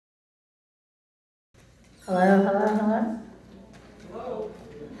Hello, hello, hello.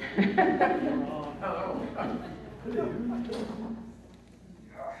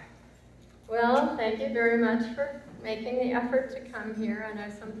 Well, thank you very much for making the effort to come here. I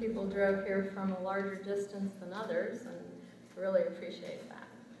know some people drove here from a larger distance than others, and really appreciate that.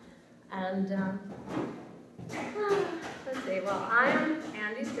 And let's see, well, I am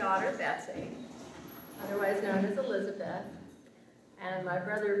Andy's daughter, Betsy, otherwise known as Elizabeth. And my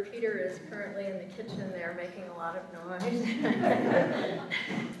brother Peter is currently in the kitchen there making a lot of noise.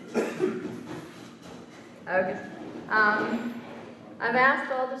 Okay. I've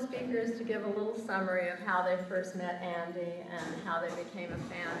asked all the speakers to give a little summary of how they first met Andy and how they became a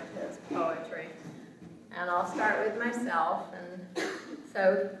fan of his poetry. And I'll start with myself. And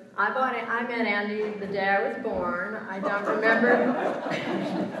so I met Andy the day I was born. I don't remember.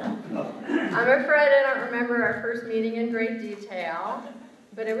 I'm afraid I don't remember our first meeting in great detail,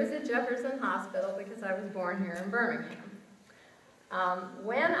 but it was at Jefferson Hospital because I was born here in Birmingham.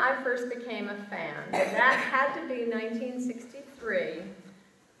 When I first became a fan, that had to be 1963.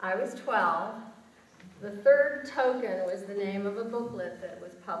 I was 12. The third token was the name of a booklet that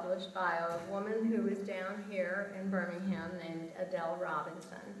was published by a woman who was down here in Birmingham named Adele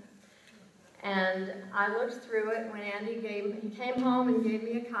Robinson. And I looked through it when Andy came home and gave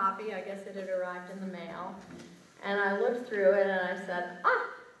me a copy. I guess it had arrived in the mail. And I looked through it and I said, ah,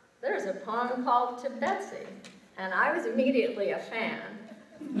 there's a poem called To Betsy. And I was immediately a fan.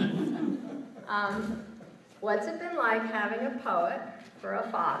 What's it been like having a poet for a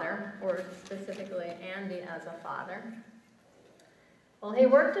father, or specifically Andy as a father? Well, he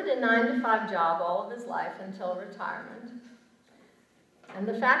worked at a 9-to-5 job all of his life until retirement. And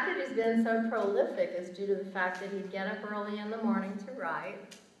the fact that he's been so prolific is due to the fact that he'd get up early in the morning to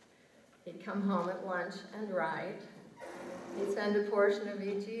write. He'd come home at lunch and write. He'd spend a portion of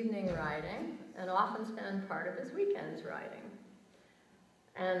each evening writing, and often spend part of his weekends writing.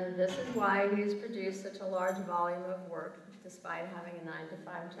 And this is why he's produced such a large volume of work, despite having a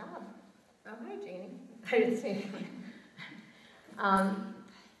 9-to-5 job. Oh, hi, Jeannie. I didn't see you.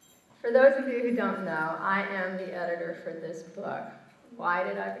 For those of you who don't know, I am the editor for this book. Why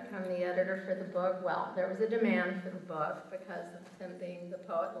did I become the editor for the book? Well, there was a demand for the book because of him being the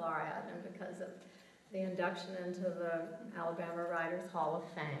poet laureate and because of the induction into the Alabama Writers Hall of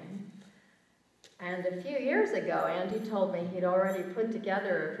Fame. And a few years ago, Andy told me he'd already put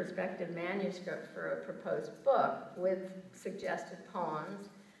together a prospective manuscript for a proposed book with suggested poems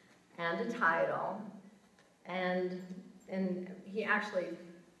and a title. And he actually,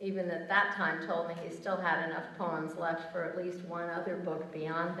 even at that time, told me he still had enough poems left for at least one other book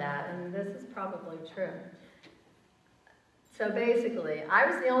beyond that, and this is probably true. So basically, I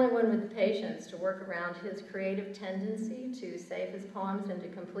was the only one with the patience to work around his creative tendency to save his poems into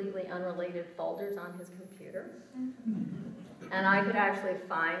completely unrelated folders on his computer. And I could actually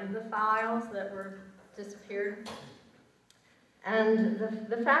find the files that were disappeared. And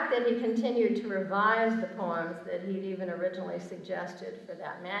the fact that he continued to revise the poems that he'd even originally suggested for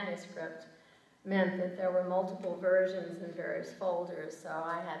that manuscript meant that there were multiple versions in various folders, so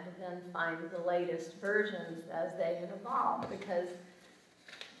I had to then find the latest versions as they had evolved, because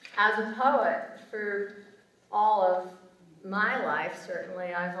as a poet, for all of my life,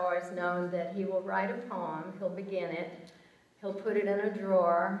 certainly, I've always known that he will write a poem, he'll begin it, he'll put it in a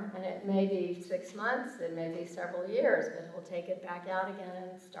drawer, and it may be 6 months, it may be several years, but he'll take it back out again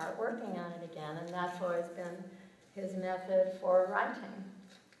and start working on it again, and that's always been his method for writing.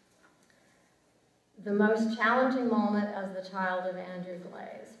 The most challenging moment as the child of Andrew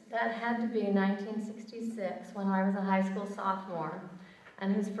Glaze. That had to be 1966 when I was a high school sophomore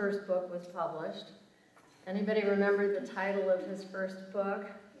and his first book was published. Anybody remember the title of his first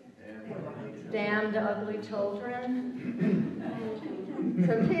book? Damned Ugly Children.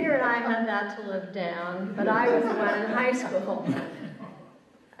 So Peter and I had that to live down, but I was the one in high school.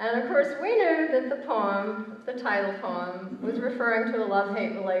 And of course we knew that the poem, the title poem, was referring to a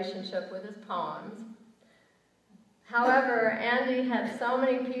love-hate relationship with his poems. However, Andy had so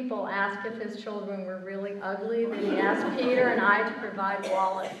many people ask if his children were really ugly that he asked Peter and I to provide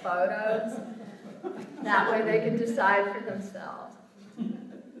wallet photos. That way they could decide for themselves.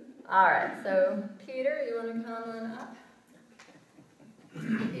 All right, so Peter, you want to come on up?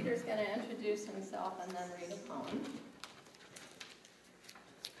 Peter's going to introduce himself and then read a poem.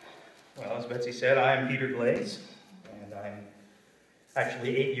 Well, as Betsy said, I am Peter Glaze, and I'm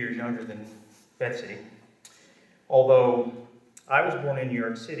actually 8 years younger than Betsy. Although I was born in New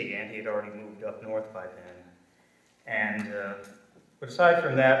York City, Andy had already moved up north by then. But aside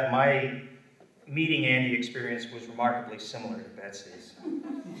from that, my meeting Andy experience was remarkably similar to Betsy's.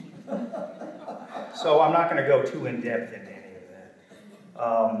 So I'm not going to go too in-depth into any of that.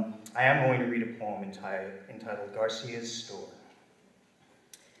 I am going to read a poem entitled Garcia's Store.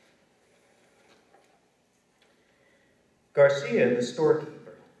 Garcia, the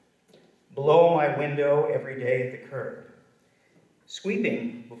storekeeper, below my window every day at the curb,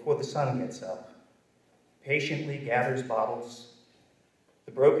 sweeping before the sun gets up, patiently gathers bottles,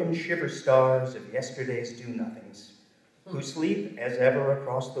 the broken shiver stars of yesterday's do-nothings, who sleep as ever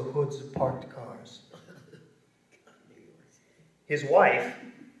across the hoods of parked cars. His wife,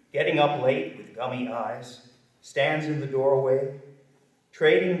 getting up late with gummy eyes, stands in the doorway,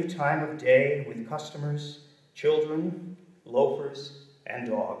 trading the time of day with customers, children, loafers, and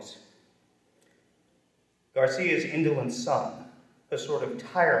dogs. Garcia's indolent son, a sort of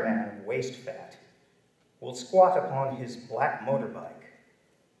tire man of waist fat, will squat upon his black motorbike.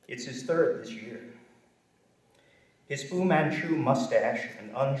 It's his third this year. His Fu Manchu mustache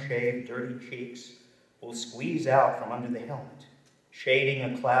and unshaved, dirty cheeks will squeeze out from under the helmet, shading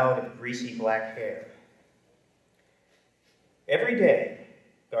a cloud of greasy black hair. Every day,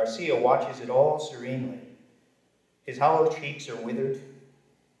 Garcia watches it all serenely. His hollow cheeks are withered.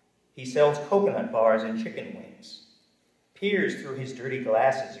 He sells coconut bars and chicken wings, peers through his dirty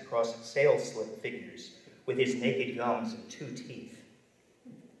glasses across sales slip figures with his naked gums and 2 teeth.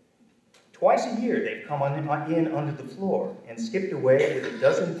 Twice a year, they've come in under the floor and skipped away with a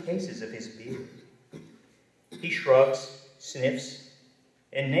dozen cases of his beer. He shrugs, sniffs,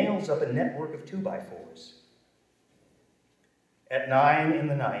 and nails up a network of 2x4s. At 9 in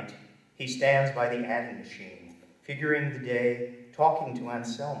the night, he stands by the adding machine, figuring the day, talking to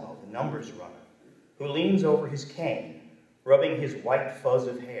Anselmo, the numbers runner, who leans over his cane, rubbing his white fuzz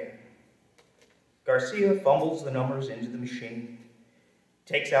of hair. Garcia fumbles the numbers into the machine,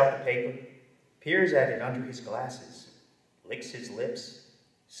 takes out the paper, peers at it under his glasses, licks his lips,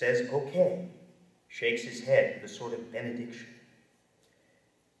 says okay, shakes his head with a sort of benediction.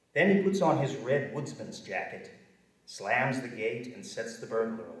 Then he puts on his red woodsman's jacket, slams the gate, and sets the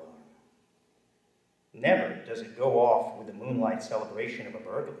burglar alarm. Never does it go off with a moonlight celebration of a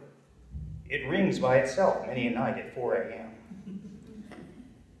burglar. It rings by itself many a night at 4 a.m.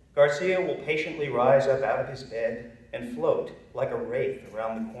 Garcia will patiently rise up out of his bed and float like a wraith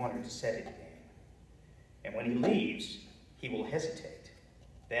around the corner to set it again. And when he leaves, he will hesitate,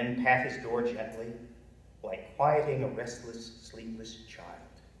 then pat his door gently, like quieting a restless, sleepless child.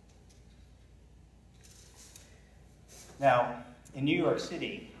 Now, in New York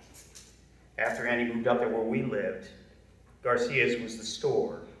City, after Andy moved up there where we lived, Garcia's was the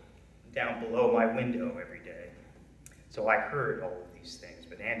store, down below my window every day. So I heard all of these things,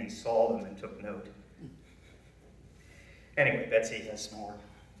 but Andy saw them and took note. Anyway, Betsy has more.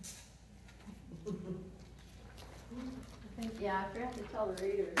 Yeah, I forgot to tell the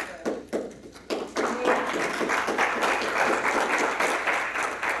readers.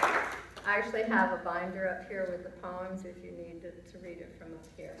 I actually have a binder up here with the poems if you need to read it from up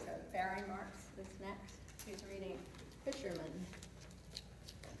here. So Barry Marks is next. He's reading Fisherman.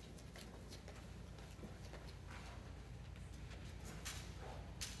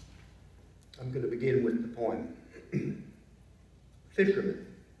 I'm going to begin with the poem. Fisherman.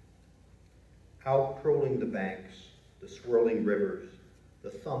 Out trolling the banks, the swirling rivers, the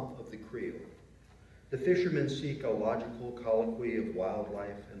thump of the creel, the fishermen seek a logical colloquy of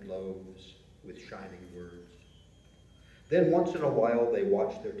wildlife and loaves with shining words. Then once in a while they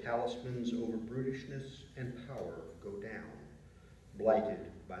watch their talismans over brutishness and power go down, blighted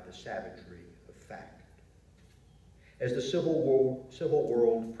by the savagery of fact. As the civil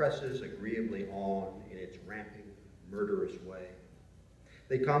world presses agreeably on in its ramping, murderous way,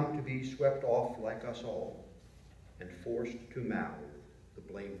 they come to be swept off like us all, and forced to mouth the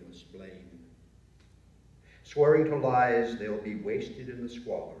blameless blame. Swearing to lies, they'll be wasted in the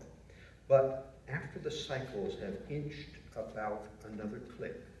squalor, but after the cycles have inched about another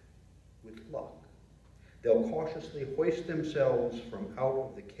cliff, with luck, they'll cautiously hoist themselves from out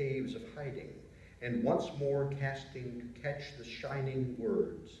of the caves of hiding, and once more casting to catch the shining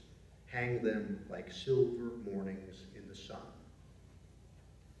words, hang them like silver mornings in the sun.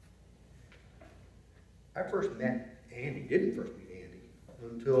 I first met Andy, didn't first meet Andy,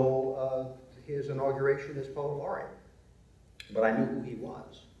 until his inauguration as poet laureate. But I knew who he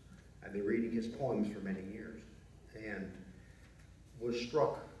was. I've been reading his poems for many years and was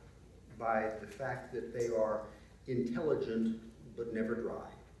struck by the fact that they are intelligent but never dry.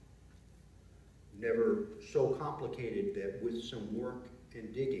 Never so complicated that with some work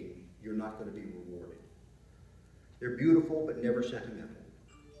and digging, you're not going to be rewarded. They're beautiful but never sentimental.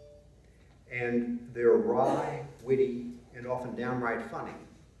 And they're wry, witty, and often downright funny,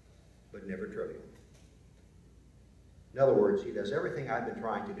 but never trivial. In other words, he does everything I've been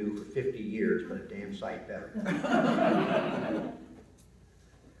trying to do for 50 years, but a damn sight better.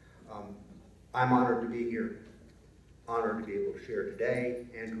 I'm honored to be here, honored to be able to share today,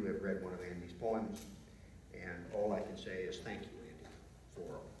 and to have read one of Andy's poems. And all I can say is thank you, Andy,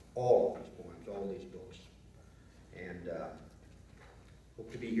 for all of these poems, all these books. And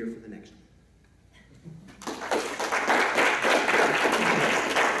hope to be here for the next one.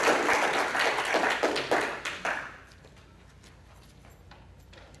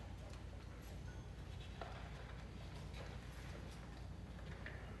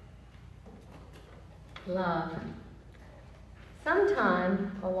 Love.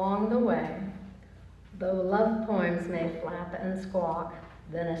 Sometime along the way, though love poems may flap and squawk,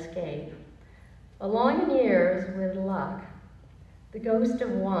 then escape, along in years with luck, the ghost of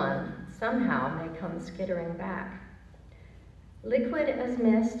one somehow may come skittering back. Liquid as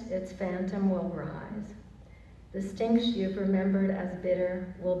mist, its phantom will rise. The stinks you've remembered as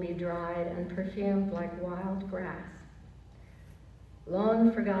bitter will be dried and perfumed like wild grass.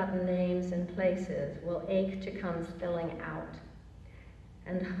 Long forgotten names and places will ache to come spilling out,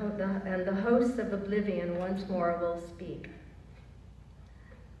 and the hosts of oblivion once more will speak.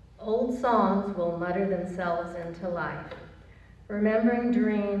 Old songs will mutter themselves into life, remembering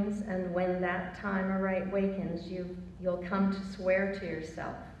dreams, and when that time aright wakens, you'll come to swear to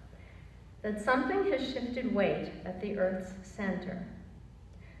yourself that something has shifted weight at the earth's center.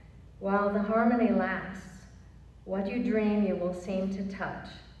 While the harmony lasts, what you dream you will seem to touch.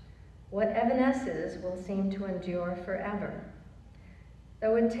 What evanesces will seem to endure forever.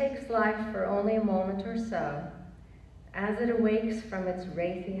 Though it takes life for only a moment or so, as it awakes from its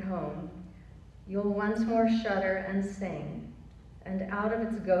wraithy home, you'll once more shudder and sing, and out of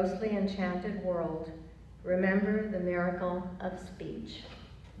its ghostly enchanted world, remember the miracle of speech.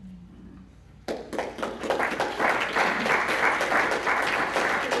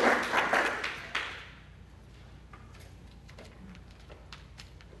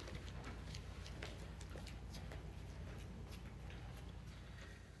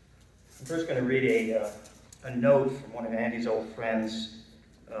 I'm first going to read a note from one of Andy's old friends,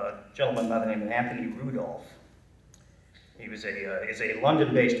 a gentleman by the name of Anthony Rudolph. He is a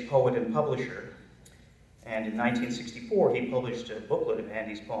London-based poet and publisher, and in 1964 he published a booklet of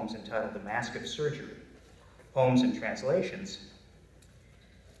Andy's poems entitled The Mask of Surgery, Poems and Translations.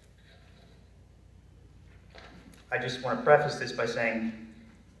 I just want to preface this by saying,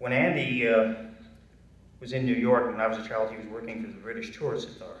 when Andy was in New York when I was a child, he was working for the British Tourist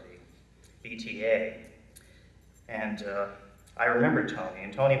Authority, BTA, and I remember Tony,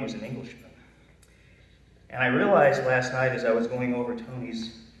 and Tony was an Englishman. And I realized last night as I was going over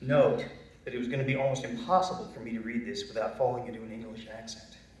Tony's note that it was going to be almost impossible for me to read this without falling into an English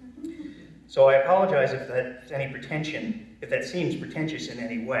accent. So I apologize if that's any pretension, if that seems pretentious in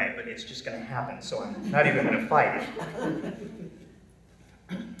any way, but it's just going to happen, so I'm not even going to fight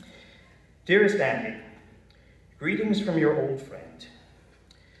it. Dearest Andy, greetings from your old friend.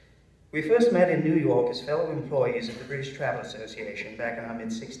 We first met in New York as fellow employees of the British Travel Association back in our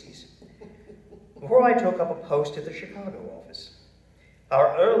mid-60s, before I took up a post at the Chicago office.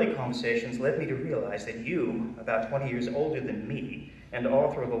 Our early conversations led me to realize that you, about 20 years older than me, and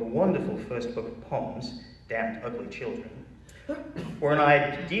author of a wonderful first book of poems, Damned Ugly Children, were an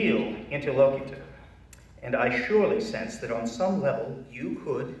ideal interlocutor, and I surely sensed that on some level you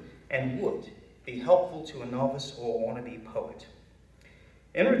could and would be helpful to a novice or wannabe poet.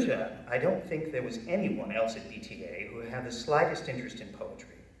 In return, I don't think there was anyone else at BTA who had the slightest interest in poetry,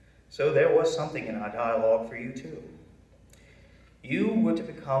 so there was something in our dialogue for you too. You were to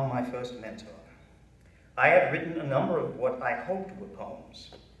become my first mentor. I had written a number of what I hoped were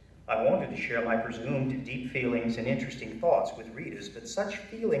poems. I wanted to share my presumed deep feelings and interesting thoughts with readers, but such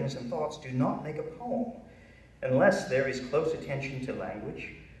feelings and thoughts do not make a poem unless there is close attention to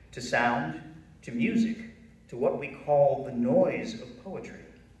language, to sound, to music, to what we call the noise of poetry.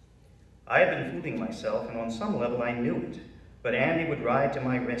 I had been fooling myself, and on some level I knew it, but Andy would ride to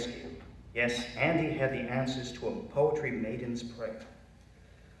my rescue. Yes, Andy had the answers to a poetry maiden's prayer.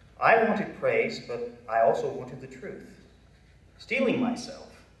 I wanted praise, but I also wanted the truth. Stealing myself,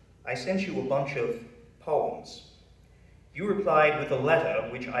 I sent you a bunch of poems. You replied with a letter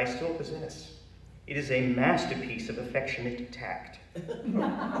which I still possess. It is a masterpiece of affectionate tact.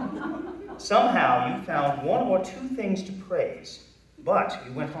 Somehow you found one or two things to praise, but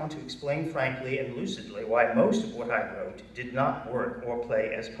you went on to explain frankly and lucidly why most of what I wrote did not work or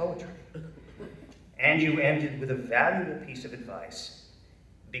play as poetry. And you ended with a valuable piece of advice.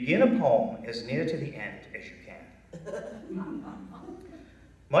 Begin a poem as near to the end as you can.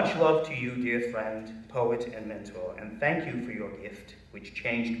 Much love to you, dear friend, poet, and mentor, and thank you for your gift, which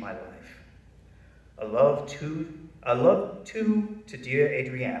changed my life. A love too to dear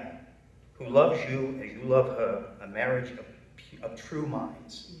Adriana, who loves you as you love her, a marriage of true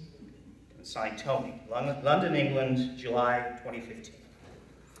minds. And signed, Tony, London, England, July 2015.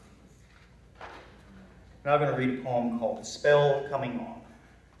 Now I'm going to read a poem called The Spell Coming On.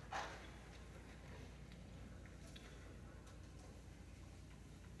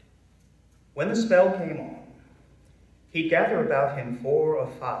 When the spell came on, he'd gather about him 4 or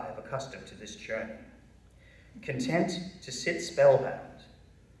 5 accustomed to this journey, content to sit spellbound,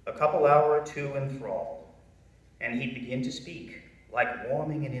 a couple hour or 2 enthralled, and he'd begin to speak, like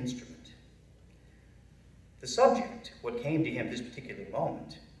warming an instrument. The subject, what came to him this particular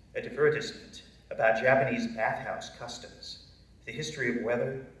moment, a divertisement about Japanese bathhouse customs, the history of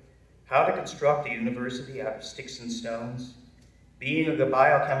weather, how to construct a university out of sticks and stones, being a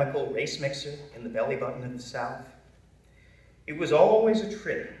biochemical race mixer in the belly button of the South. It was always a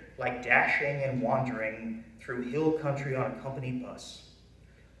trip, like dashing and wandering through hill country on a company bus,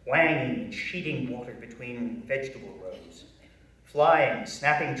 whanging and sheeting water between vegetable rows, flying,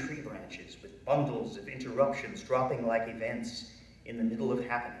 snapping tree branches with bundles of interruptions dropping like events in the middle of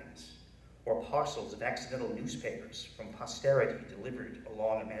happenings, or parcels of accidental newspapers from posterity delivered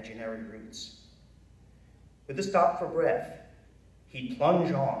along imaginary routes. With a stop for breath, he'd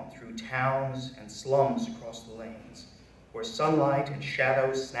plunge on through towns and slums across the lanes, where sunlight and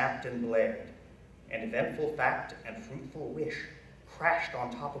shadow snapped and blared, and eventful fact and fruitful wish crashed on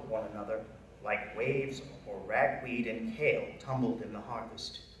top of one another like waves or ragweed and kale tumbled in the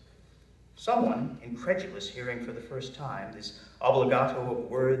harvest. Someone, incredulous hearing for the first time this obligato of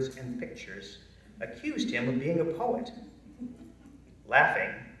words and pictures, accused him of being a poet.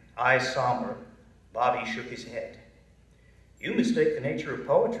 Laughing, eyes somber, Bobby shook his head. You mistake the nature of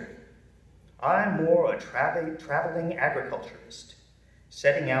poetry. I'm more a traveling agriculturist,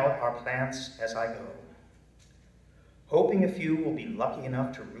 setting out our plants as I go, hoping a few will be lucky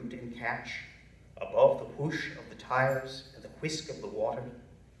enough to root and catch above the whoosh of the tires and the whisk of the water.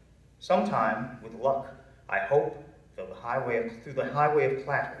 Sometime, with luck, I hope through the highway of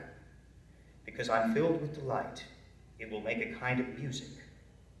clatter, because I'm filled with delight, it will make a kind of music.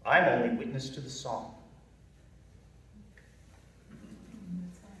 I'm only witness to the song.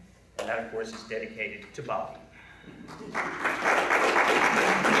 And that, of course, is dedicated to Bobby.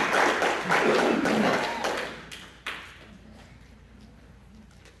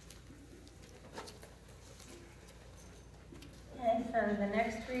 Okay, so the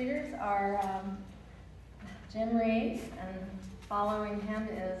next readers are Jim Reed, and following him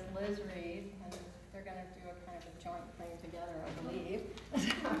is Liz Reed, and they're going to do a kind of a joint thing together, I believe.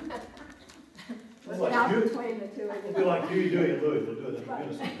 Look out between the two of you. We'll be like you doing it, Louis. We'll do it in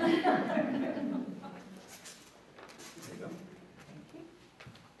unison. There you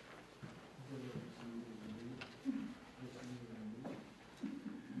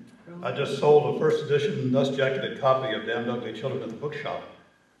go. I just sold a first edition dust jacketed copy of Damned Ugly Children at the bookshop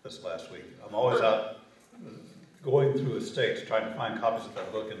this last week. I'm always out going through estates trying to find copies of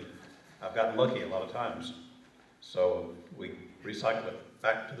that book, and I've gotten lucky a lot of times. So we recycle it.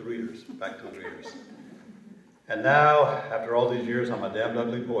 Back to the readers, back to the readers. And now, after all these years, I'm a damned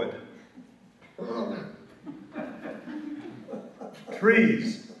ugly poet.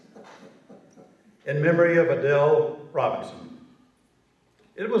 Trees, in memory of Adele Robinson.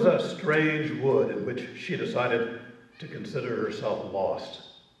 It was a strange wood in which she decided to consider herself lost.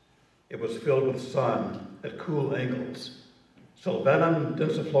 It was filled with sun at cool angles, Sylvanum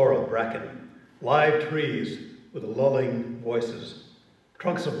densiflora bracken, live trees with lulling voices,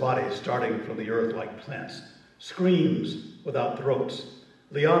 trunks of bodies starting from the earth like plants, screams without throats,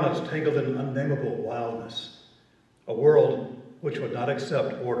 lianas tangled in unnameable wildness, a world which would not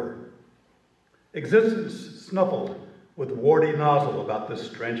accept order. Existence snuffled with warty nozzle about this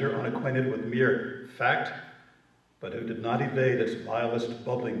stranger unacquainted with mere fact, but who did not evade its vilest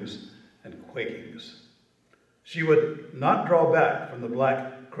bubblings and quakings. She would not draw back from the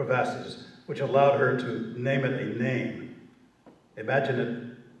black crevasses which allowed her to name it a name, imagine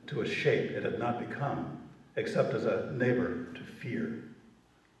it to a shape it had not become, except as a neighbor to fear.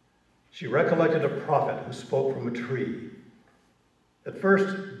 She recollected a prophet who spoke from a tree. At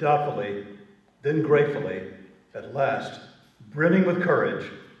first doubtfully, then gratefully, at last, brimming with courage,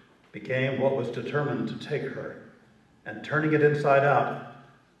 became what was determined to take her, and turning it inside out,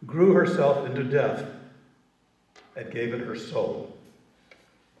 grew herself into death and gave it her soul.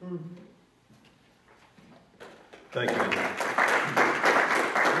 Thank you.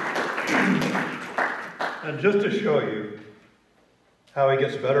 And just to show you how he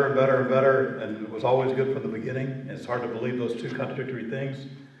gets better and better and better, and it was always good from the beginning. It's hard to believe those two contradictory things.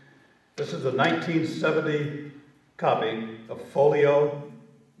 This is a 1970 copy of Folio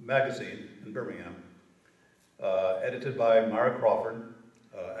magazine in Birmingham, edited by Myra Crawford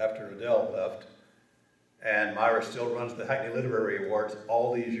after Adele left. And Myra still runs the Hackney Literary Awards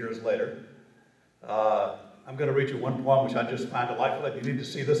all these years later. I'm going to read you one poem which I just find delightful, and you need to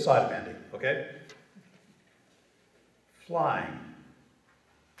see this side of Andy, okay? Flying.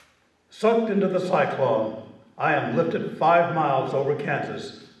 Sucked into the cyclone, I am lifted 5 miles over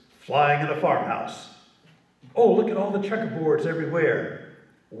Kansas, flying in a farmhouse. Oh, look at all the checkerboards everywhere.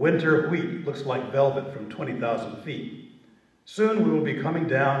 Winter wheat looks like velvet from 20,000 feet. Soon we will be coming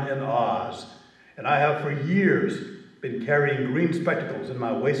down in Oz, and I have for years been carrying green spectacles in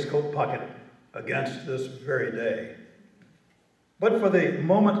my waistcoat pocket against this very day. But for the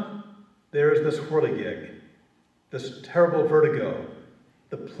moment, there is this whirligig, this terrible vertigo,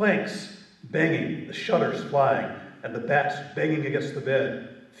 the planks banging, the shutters flying, and the bats banging against the bed.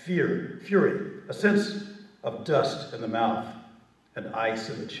 Fear, fury, a sense of dust in the mouth and ice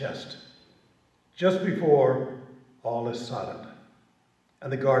in the chest. Just before all is silent,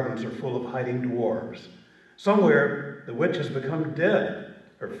 and the gardens are full of hiding dwarves. Somewhere, the witch has become dead.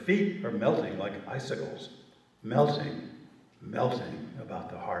 Her feet are melting like icicles, melting, melting about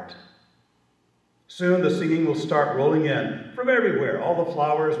the heart. Soon the singing will start rolling in from everywhere. All the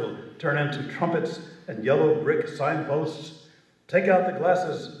flowers will turn into trumpets and yellow brick signposts. Take out the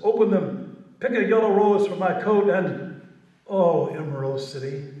glasses, open them, pick a yellow rose from my coat, and, oh, Emerald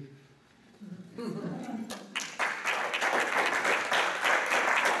City.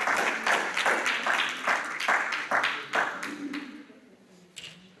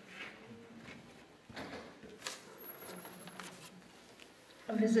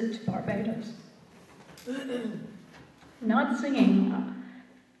 A visit to Barbados. Not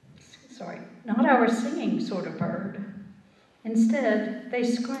our singing sort of bird. Instead, they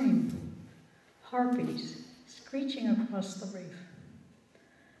scream, harpies screeching across the reef.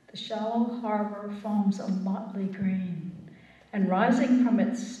 The shallow harbor foams a motley green, and rising from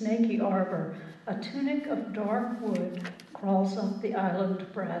its snaky arbor, a tunic of dark wood crawls up the island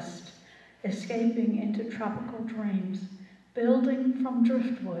breast, escaping into tropical dreams, building from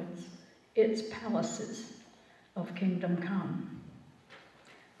driftwoods its palaces of kingdom come.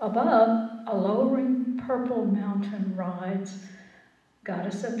 Above, a lowering purple mountain rides,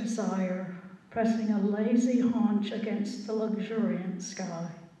 goddess of desire, pressing a lazy haunch against the luxuriant sky.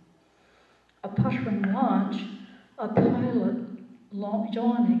 A puttering launch, a pilot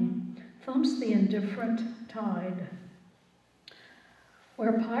yawning, thumps the indifferent tide.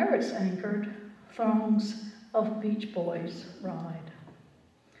 Where pirates anchored, throngs of beach boys ride.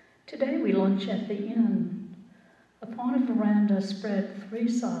 Today we lunch at the inn, upon a veranda spread 3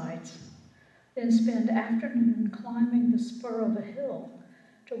 sides, then spend afternoon climbing the spur of a hill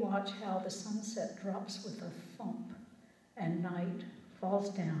to watch how the sunset drops with a thump and night falls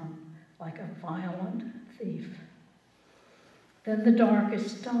down like a violent thief. Then the dark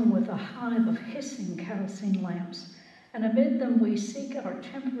is stung with a hive of hissing kerosene lamps, and amid them we seek our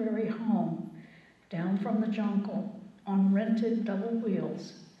temporary home, down from the jungle on rented double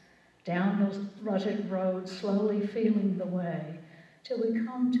wheels, down those rutted roads, slowly feeling the way, till we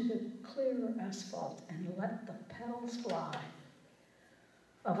come to the clear asphalt and let the petals fly.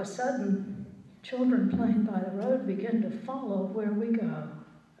 Of a sudden, children playing by the road begin to follow where we go.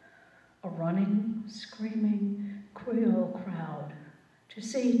 A running, screaming Creole crowd, to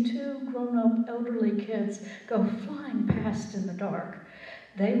see 2 grown-up elderly kids go flying past in the dark.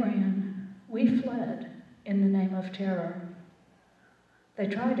 They ran, we fled in the name of terror. They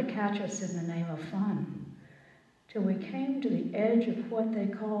tried to catch us in the name of fun, till we came to the edge of what they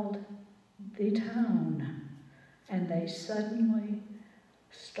called the town, and they suddenly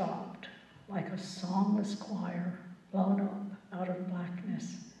stopped like a songless choir blown up out of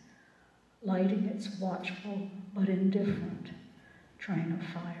blackness, lighting its watchful but indifferent train of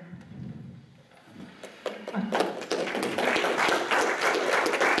fire. I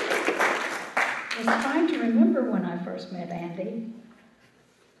was trying to remember when I first met Andy,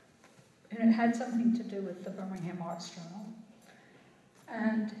 and it had something to do with the Birmingham Arts Journal.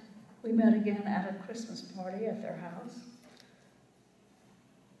 And we met again at a Christmas party at their house.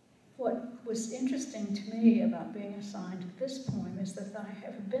 What was interesting to me about being assigned to this poem is that I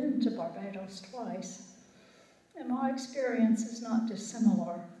have been to Barbados twice, and my experience is not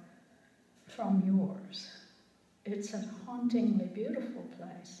dissimilar from yours. It's a hauntingly beautiful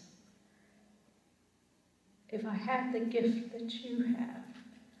place. If I had the gift that you have,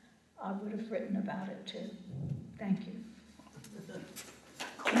 I would have written about it too. Thank you.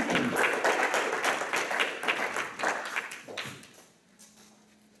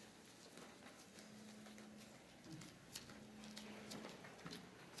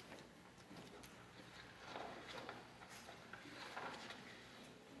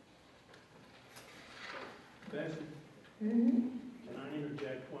 Betsy, Mm-hmm. can I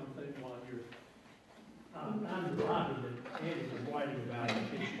interject one thing while you're, I'm reminded that Andy was writing about it, in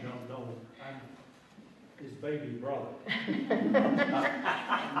case you don't know, I'm his baby brother.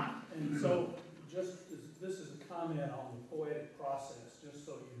 And so, this is a comment on the poetic process, just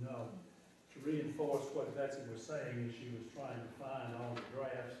so you know, to reinforce what Betsy was saying as she was trying to find all the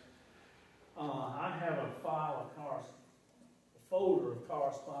drafts. I have a folder of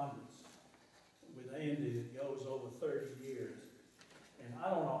correspondence with Andy that goes over 30 years. And I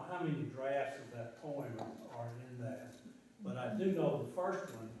don't know how many drafts of that poem are in that, but I do know the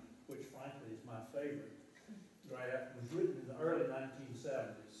first one, which frankly is my favorite draft, was written in the early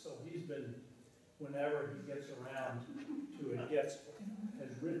 1970s. So he's been, whenever he gets around to it,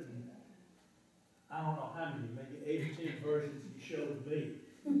 has written, I don't know how many, maybe 8 or 10 versions he showed me.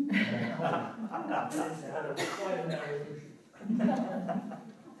 It's quite an evolution.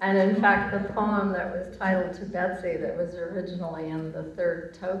 And in fact, the poem that was titled To Betsy, that was originally in the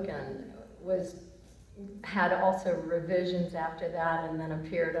third token, had also revisions after that, and then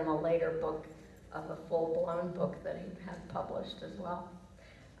appeared in a later book of a full-blown book that he had published as well.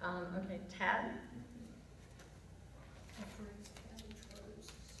 Okay, Tad?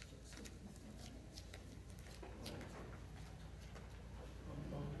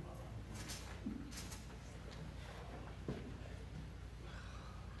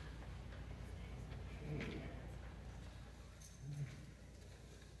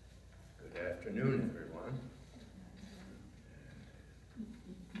 Good afternoon, everyone.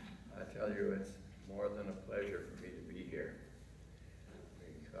 I tell you, it's more than a pleasure for me to be here,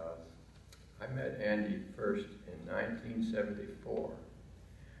 because I met Andy first in 1974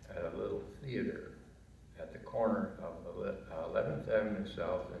 at a little theater at the corner of 11th Avenue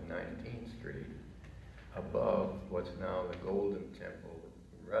South and 19th Street, above what's now the Golden Temple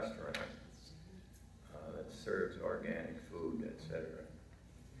restaurant that serves organic food, etc.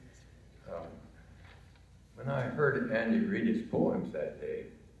 When I heard Andy read his poems that day,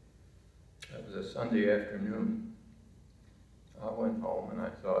 that was a Sunday afternoon, I went home and I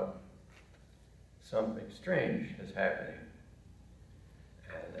thought, something strange is happening.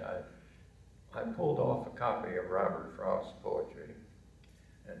 And I pulled off a copy of Robert Frost's poetry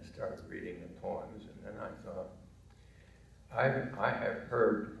and started reading the poems. And then I thought, I have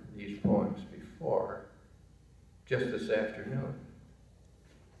heard these poems before, just this afternoon.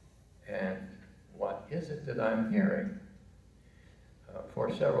 And what is it that I'm hearing? For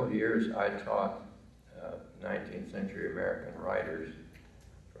several years, I taught 19th century American writers,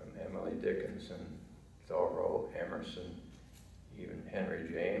 from Emily Dickinson, Thoreau, Emerson, even Henry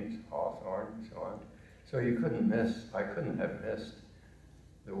James, Hawthorne, and so on. So I couldn't have missed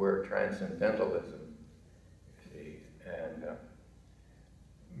the word transcendentalism, you see. And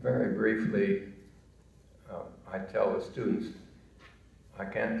very briefly, I tell the students, I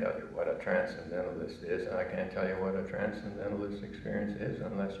can't tell you what a transcendentalist is, and I can't tell you what a transcendentalist experience is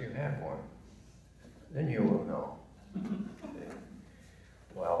unless you have one. Then you will know.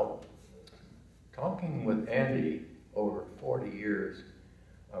 Well, talking with Andy over 40 years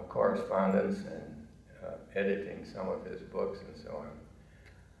of correspondence and editing some of his books and so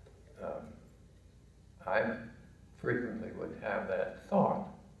on, I frequently would have that thought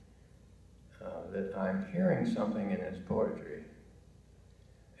that I'm hearing something in his poetry.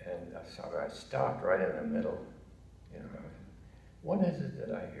 And so I stopped right in the middle. You know, what is it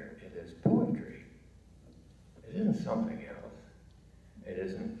that I hear? It is poetry. It isn't something else. It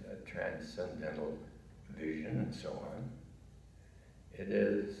isn't a transcendental vision and so on. It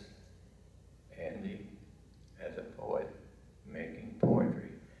is Andy as a poet making poetry.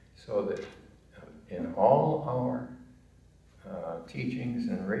 So that in all our teachings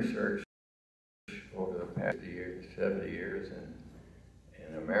and research over the past 70 years in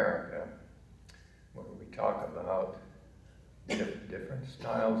America, where we talk about different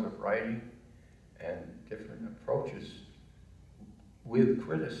styles of writing and different approaches with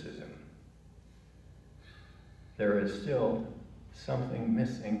criticism, there is still something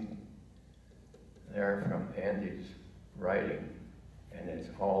missing there from Andy's writing, and it's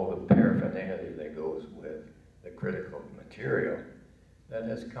all the paraphernalia that goes with the critical material that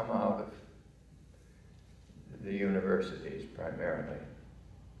has come out of the universities primarily.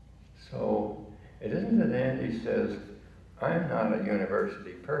 So it isn't that Andy says, I'm not a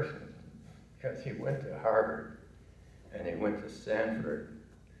university person, because he went to Harvard and he went to Stanford,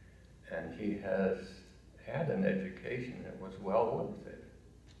 and he has had an education that was well worth it.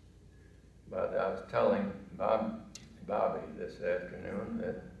 But I was telling Bobby this afternoon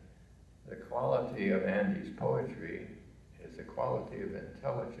that the quality of Andy's poetry is the quality of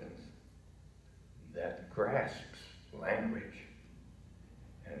intelligence that grasps language,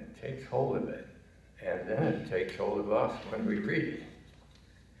 and it takes hold of it, and then it takes hold of us when we read it.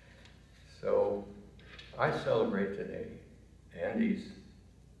 So I celebrate today Andy's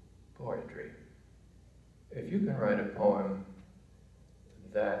poetry. If you can write a poem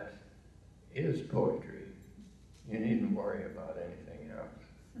that is poetry, you needn't worry about anything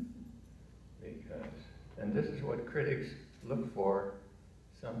else. Because, and this is what critics look for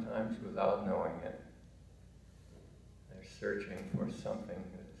sometimes without knowing it. They're searching for something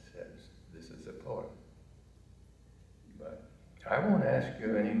that says, this is a poem. But I won't ask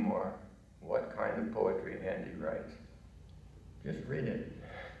you anymore what kind of poetry Andy writes. Just read it.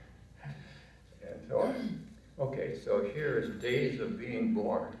 And so on. Okay, so here is Days of Being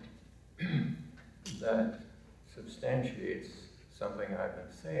Born. That substantiates something I've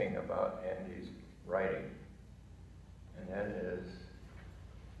been saying about Andy's writing. And that is,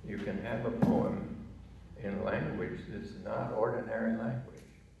 you can have a poem in language that's not ordinary language.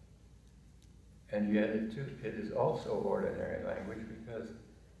 And yet it is also ordinary language because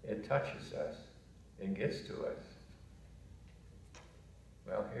it touches us, it gets to us.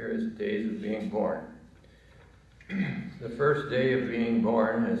 Well, here is Days of Being Born. The first day of being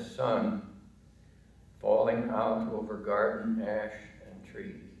born is sun, falling out over garden ash and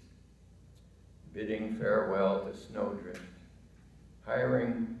trees, bidding farewell to snowdrift,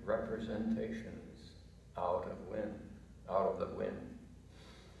 hiring representations out of the wind.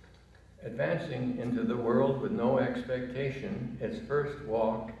 Advancing into the world with no expectation, its first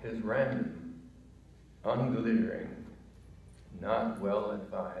walk is random, unglittering, not well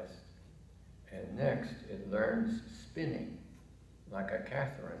advised. And next, it learns spinning like a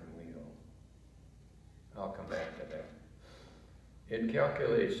Catherine wheel. I'll come back to that. It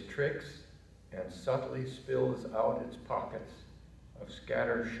calculates tricks and subtly spills out its pockets of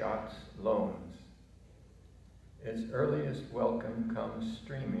scattershot's loans. Its earliest welcome comes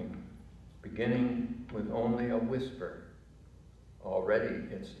streaming, beginning with only a whisper. Already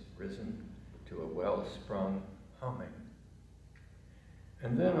it's risen to a well-sprung humming.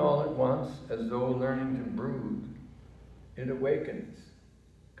 And then all at once, as though learning to brood, it awakens,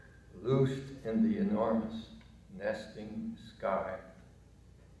 loosed in the enormous nesting sky.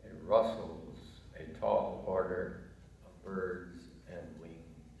 It rustles a tall order of birds and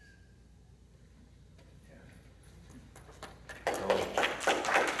wings. Yeah. So,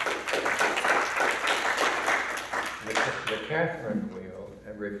 the Catherine wheel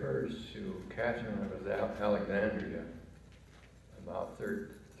refers to Catherine of Alexandria, about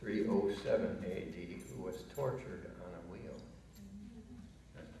 307 AD, who was tortured on a wheel.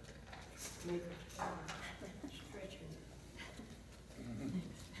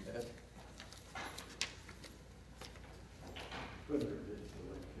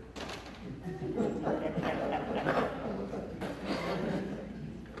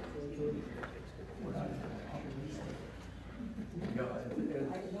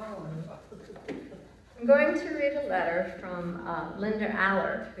 I'm going to read a letter from Linda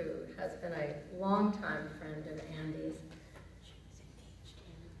Allard, who has been a longtime friend of Andy's.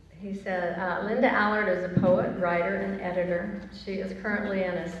 He said, Linda Allard is a poet, writer, and editor. She is currently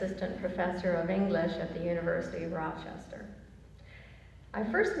an assistant professor of English at the University of Rochester. I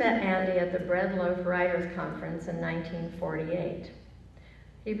first met Andy at the Bread Loaf Writers Conference in 1948.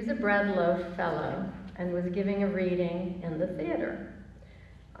 He was a Bread Loaf Fellow and was giving a reading in the theater.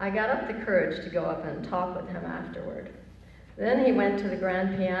 I got up the courage to go up and talk with him afterward. Then he went to the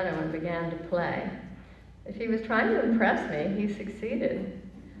grand piano and began to play. If he was trying to impress me, he succeeded.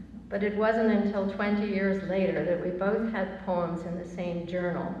 But it wasn't until 20 years later that we both had poems in the same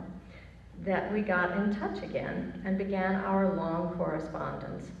journal that we got in touch again and began our long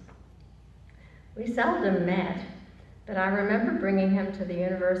correspondence. We seldom met, but I remember bringing him to the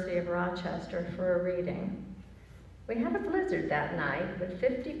University of Rochester for a reading. We had a blizzard that night, but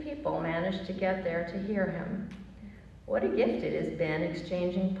 50 people managed to get there to hear him. What a gift it has been,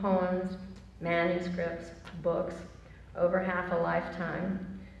 exchanging poems, manuscripts, books, over half a lifetime.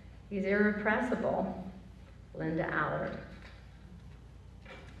 He's irrepressible. Linda Allard.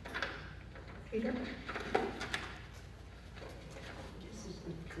 Peter? This is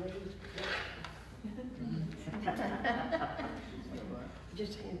the Glaze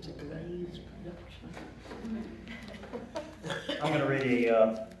just hands a Glaze production. I'm going to read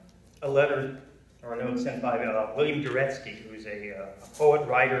a letter or an note sent by William Duretsky, who's a poet,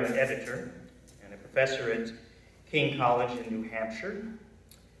 writer, and editor, and a professor at King College in New Hampshire.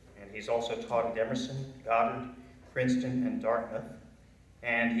 And he's also taught at Emerson, Goddard, Princeton, and Dartmouth.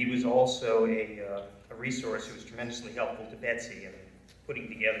 And he was also a resource who was tremendously helpful to Betsy in putting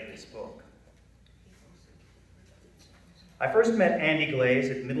together this book. I first met Andy Glaze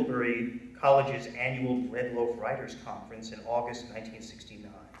at Middlebury College's annual Red Loaf Writers Conference in August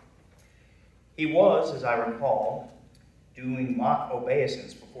 1969. He was, as I recall, doing mock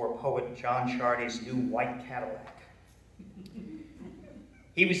obeisance before poet John Chardy's new white Cadillac.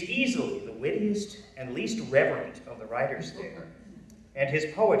 He was easily the wittiest and least reverent of the writers there, and his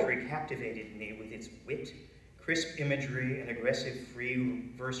poetry captivated me with its wit, crisp imagery, and aggressive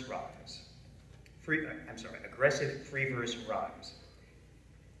free verse rhymes. Aggressive free verse rhymes.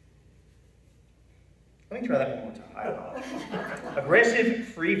 Let me try that one more time. I apologize. Aggressive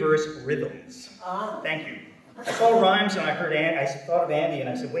free verse rhythms. Thank you. I saw rhymes and I thought of Andy and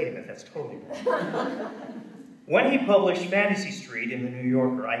I said, wait a minute, that's totally wrong. When he published Fantasy Street in the New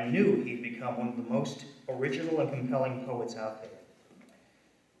Yorker, I knew he'd become one of the most original and compelling poets out there.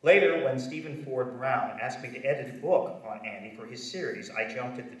 Later, when Stephen Ford Brown asked me to edit a book on Andy for his series, I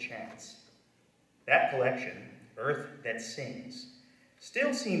jumped at the chance. That collection, Earth That Sings,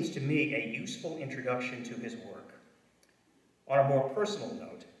 still seems to me a useful introduction to his work. On a more personal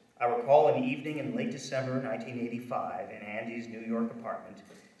note, I recall an evening in late December 1985 in Andy's New York apartment,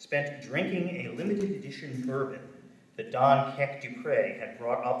 spent drinking a limited edition bourbon that Don Keck Dupre had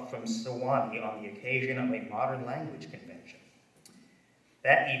brought up from Sewanee on the occasion of a modern language convention.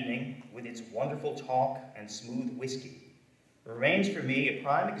 That evening, with its wonderful talk and smooth whiskey, remains for me a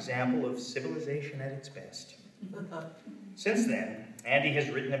prime example of civilization at its best. Since then, Andy has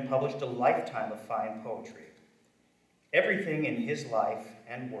written and published a lifetime of fine poetry. Everything in his life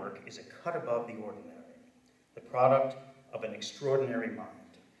and work is a cut above the ordinary, the product of an extraordinary mind.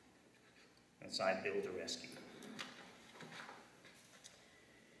 And signed, Bill Dureski.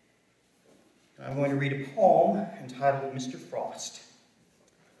 I'm going to read a poem entitled Mr. Frost.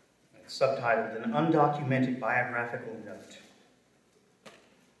 It's subtitled An Undocumented Biographical Note.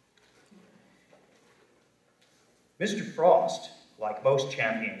 Mr. Frost, like most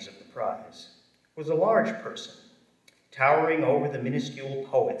champions of the prize, was a large person, towering over the minuscule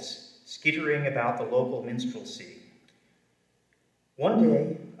poets, skittering about the local minstrelsy. One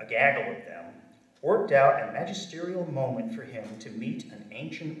day, a gaggle of them worked out a magisterial moment for him to meet an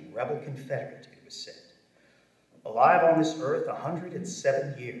ancient rebel confederate, it was said, alive on this earth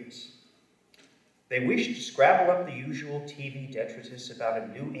 107 years. They wished to scrabble up the usual TV detritus about a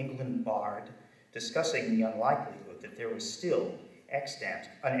New England bard discussing the unlikelihood that there was still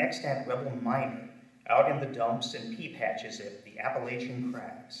an extant rebel miner out in the dumps and pea patches of the Appalachian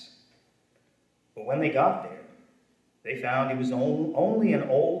crags. But when they got there, they found he was only an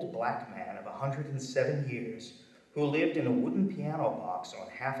old black man of 107 years who lived in a wooden piano box on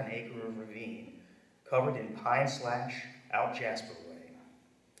half an acre of ravine, covered in pine slash out Jasper way.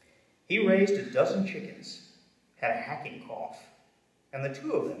 He raised a dozen chickens, had a hacking cough, and the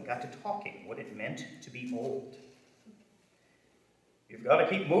two of them got to talking what it meant to be old. You've got to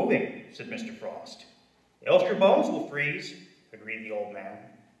keep moving, said Mr. Frost. Else your bones will freeze, agreed the old man.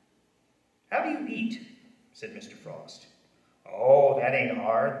 How do you eat? Said Mr. Frost. Oh, that ain't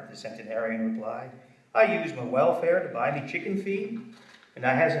hard, the centenarian replied. I use my welfare to buy me chicken feed, and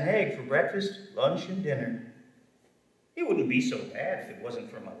I has an egg for breakfast, lunch, and dinner. It wouldn't be so bad if it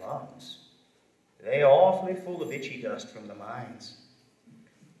wasn't for my lungs. They awfully full of itchy dust from the mines.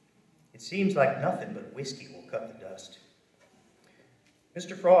 It seems like nothing but whiskey will cut the dust.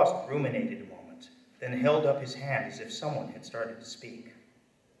 Mr. Frost ruminated a moment, then held up his hand as if someone had started to speak.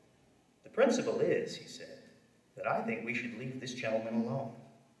 The principle is, he said, that I think we should leave this gentleman alone.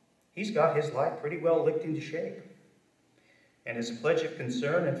 He's got his life pretty well licked into shape. And as a pledge of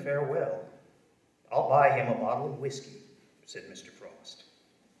concern and farewell, I'll buy him a bottle of whiskey, said Mr. Frost.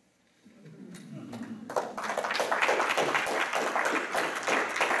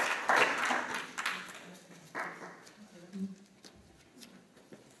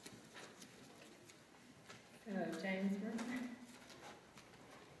 James.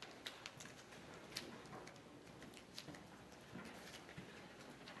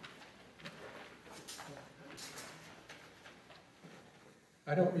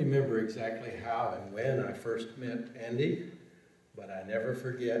 I don't remember exactly how and when I first met Andy, but I never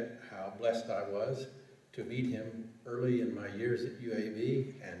forget how blessed I was to meet him early in my years at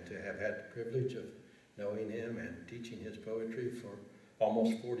UAB and to have had the privilege of knowing him and teaching his poetry for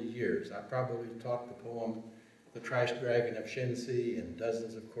almost 40 years. I probably taught the poem the trash dragon of Shensi, and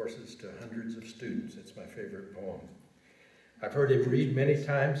dozens of courses to hundreds of students. It's my favorite poem. I've heard him read many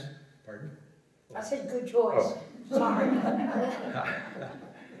times. Pardon? I said good choice. Oh. Sorry.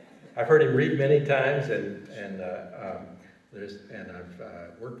 I've heard him read many times, and I've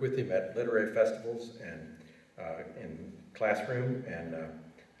worked with him at literary festivals and in classroom, and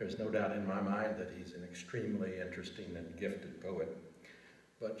there's no doubt in my mind that he's an extremely interesting and gifted poet.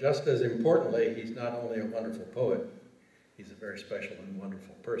 But just as importantly, he's not only a wonderful poet, he's a very special and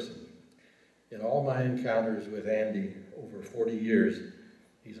wonderful person. In all my encounters with Andy over 40 years,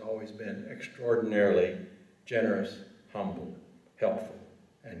 he's always been extraordinarily generous, humble, helpful,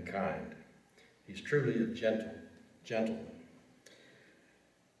 and kind. He's truly a gentleman.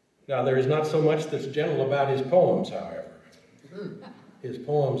 Now, there is not so much that's gentle about his poems, however. His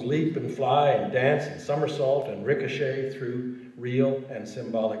poems leap and fly and dance and somersault and ricochet through real and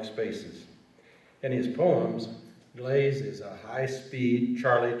symbolic spaces. In his poems, Glaze is a high-speed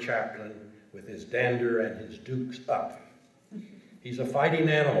Charlie Chaplin with his dander and his dukes up. He's a fighting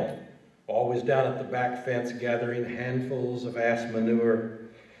animal, always down at the back fence gathering handfuls of ass manure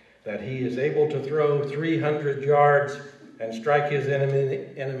that he is able to throw 300 yards and strike his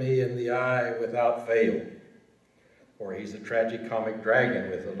enemy in the eye without fail. Or he's a tragicomic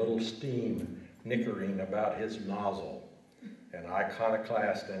dragon with a little steam nickering about his nozzle, an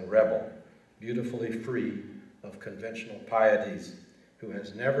iconoclast and rebel, beautifully free of conventional pieties, who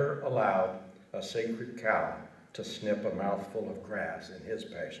has never allowed a sacred cow to snip a mouthful of grass in his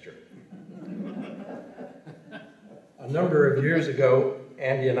pasture. A number of years ago,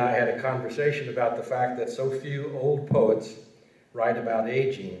 Andy and I had a conversation about the fact that so few old poets write about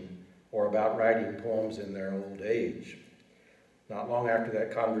aging or about writing poems in their old age. Not long after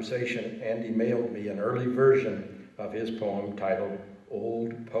that conversation, Andy mailed me an early version of his poem titled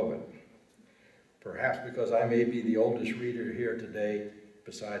Old Poet. Perhaps because I may be the oldest reader here today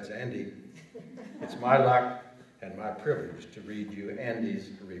besides Andy, it's my luck and my privilege to read you Andy's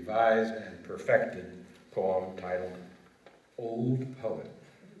revised and perfected poem titled Old Poet.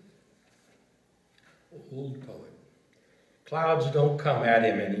 Old Poet. Clouds don't come at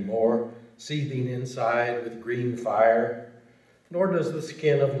him anymore, seething inside with green fire, nor does the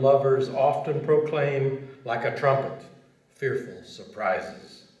skin of lovers often proclaim like a trumpet fearful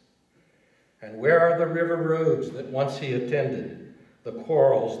surprises. And where are the river roads that once he attended, the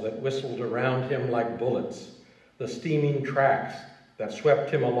quarrels that whistled around him like bullets, the steaming tracks that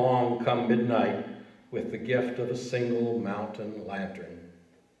swept him along come midnight with the gift of a single mountain lantern?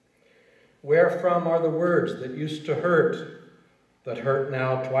 Where from are the words that used to hurt, that hurt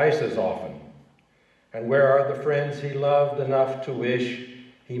now twice as often? And where are the friends he loved enough to wish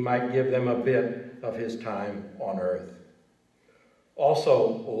he might give them a bit of his time on earth?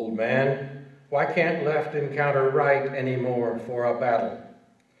 Also, old man, why can't left encounter right anymore for a battle?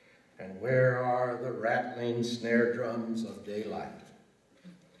 And where are the rattling snare drums of daylight?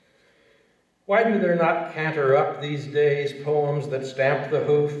 Why do there not canter up these days poems that stamp the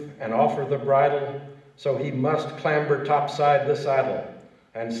hoof and offer the bridle, so he must clamber topside the saddle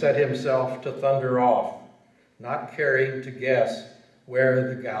and set himself to thunder off, not caring to guess where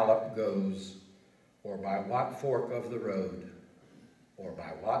the gallop goes, or by what fork of the road, or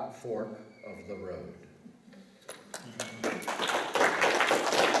by what fork of the road.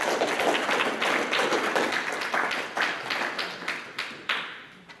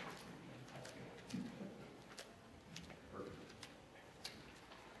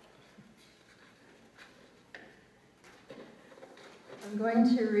 I'm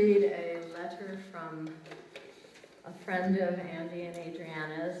going to read a letter from a friend of Andy and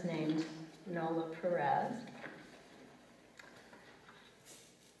Adriana's named Nola Perez.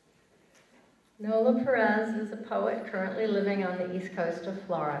 Nola Perez is a poet currently living on the east coast of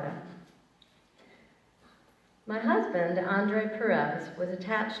Florida. My husband, Andre Perez, was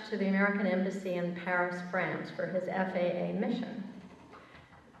attached to the American Embassy in Paris, France for his FAA mission.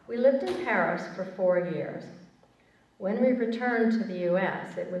 We lived in Paris for 4 years. When we returned to the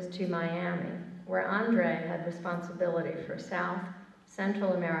US, it was to Miami, where Andre had responsibility for South,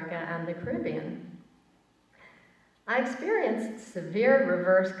 Central America, and the Caribbean. I experienced severe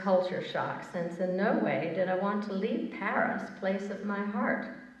reverse culture shock, since in no way did I want to leave Paris, place of my heart.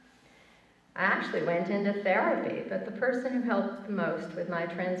 I actually went into therapy, but the person who helped the most with my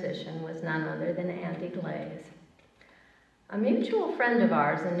transition was none other than Andy Glaze. A mutual friend of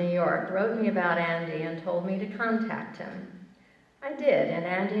ours in New York wrote me about Andy and told me to contact him. I did, and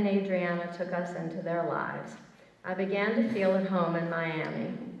Andy and Adriana took us into their lives. I began to feel at home in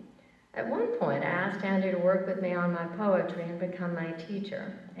Miami. At one point, I asked Andy to work with me on my poetry and become my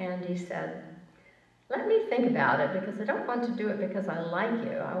teacher. Andy said, Let me think about it, because I don't want to do it because I like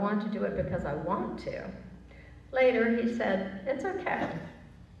you. I want to do it because I want to. Later, he said, it's okay.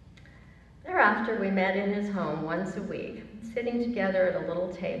 Thereafter, we met in his home once a week, sitting together at a little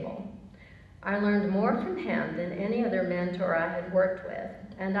table. I learned more from him than any other mentor I had worked with,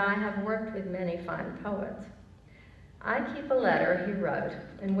 and I have worked with many fine poets. I keep a letter he wrote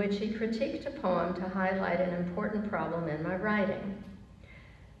in which he critiqued a poem to highlight an important problem in my writing.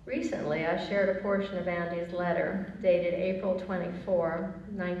 Recently, I shared a portion of Andy's letter, dated April 24,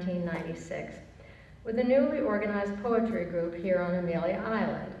 1996, with a newly organized poetry group here on Amelia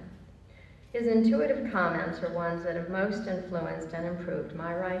Island. His intuitive comments are ones that have most influenced and improved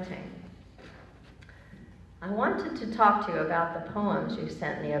my writing. I wanted to talk to you about the poems you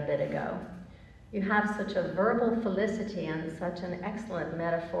sent me a bit ago. You have such a verbal felicity and such an excellent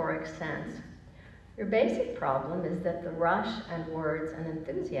metaphoric sense. Your basic problem is that the rush and words and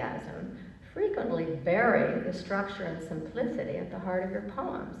enthusiasm frequently bury the structure and simplicity at the heart of your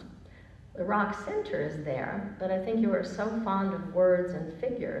poems. The rock center is there, but I think you are so fond of words and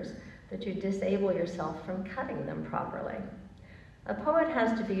figures that you disable yourself from cutting them properly. A poet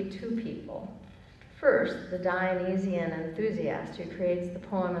has to be two people. First, the Dionysian enthusiast who creates the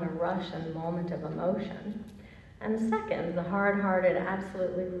poem in a rush and moment of emotion. And second, the hard-hearted,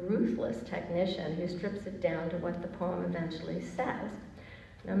 absolutely ruthless technician who strips it down to what the poem eventually says,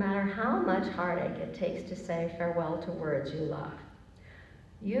 no matter how much heartache it takes to say farewell to words you love.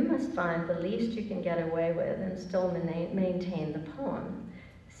 You must find the least you can get away with and still maintain the poem,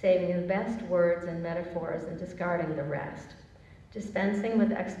 saving the best words and metaphors and discarding the rest, dispensing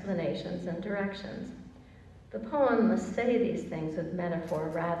with explanations and directions. The poem must say these things with metaphor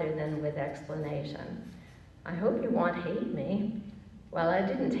rather than with explanation. I hope you won't hate me. Well, I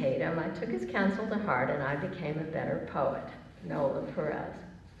didn't hate him. I took his counsel to heart and I became a better poet. Nola Perez.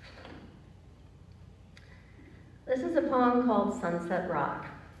 This is a poem called Sunset Rock.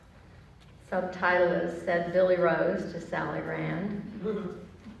 Subtitle is Said Billy Rose to Sally Rand.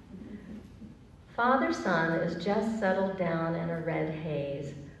 Father-son is just settled down in a red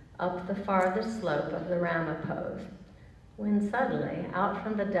haze up the farthest slope of the Ramapos, when suddenly, out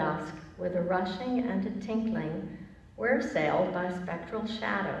from the dusk, with a rushing and a tinkling, we're assailed by spectral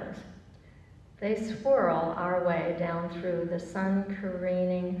shadows. They swirl our way down through the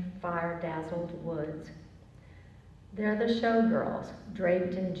sun-careening, fire-dazzled woods. They're the showgirls,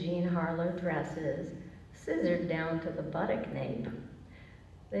 draped in Jean Harlow dresses, scissored down to the buttock nape.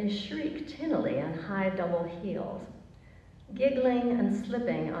 They shriek tinnily on high double heels. Giggling and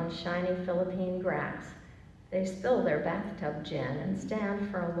slipping on shiny Philippine grass, they spill their bathtub gin and stand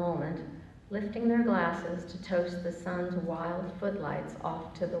for a moment, lifting their glasses to toast the sun's wild footlights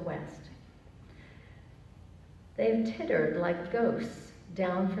off to the west. They've tittered like ghosts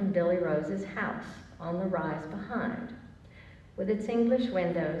down from Billy Rose's house on the rise behind, with its English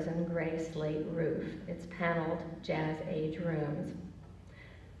windows and gray slate roof, its paneled jazz-age rooms.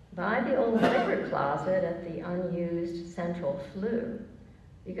 By the old liquor closet at the unused central flue,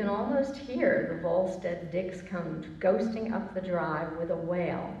 you can almost hear the Volstead Dicks come ghosting up the drive with a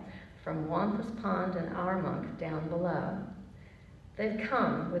wail from Wampus Pond and Armonk down below. They've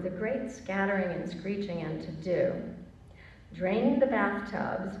come with a great scattering and screeching and to-do, draining the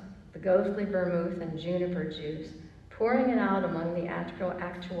bathtubs, the ghostly vermouth and juniper juice, pouring it out among the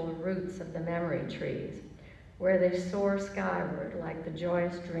actual roots of the memory trees, where they soar skyward like the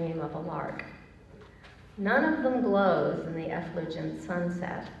joyous dream of a lark. None of them glows in the effulgent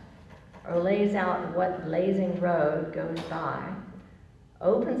sunset, or lays out what blazing road goes by,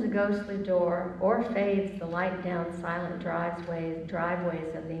 opens a ghostly door, or fades the light down silent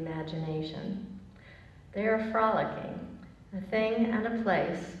driveways of the imagination. They are frolicking, a thing and a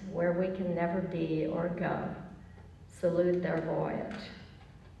place where we can never be or go. Salute their voyage.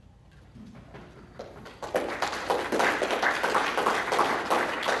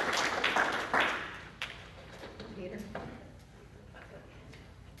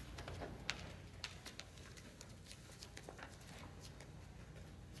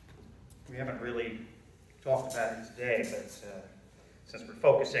 We haven't really talked about it today, but since we're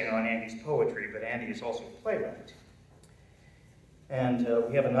focusing on Andy's poetry, but Andy is also a playwright. And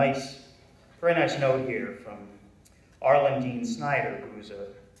we have a very nice note here from Arlen Dean Snyder,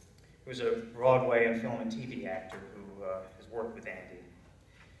 who's a Broadway and film and TV actor who has worked with Andy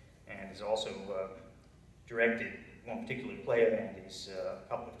and has also directed one particular play of Andy's a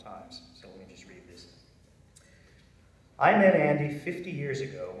couple of times. So let me just read this. I met Andy 50 years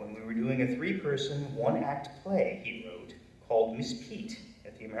ago when we were doing a 3-person, 1-act play he wrote called Miss Pete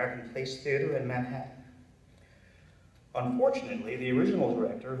at the American Place Theater in Manhattan. Unfortunately, the original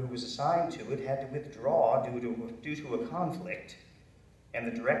director who was assigned to it had to withdraw due to a conflict, and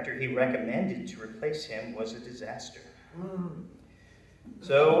the director he recommended to replace him was a disaster.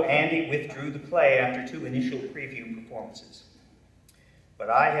 So Andy withdrew the play after 2 initial preview performances. But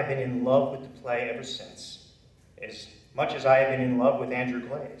I have been in love with the play ever since, as much as I have been in love with Andrew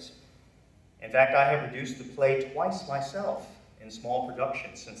Glaze. In fact, I have produced the play twice myself in small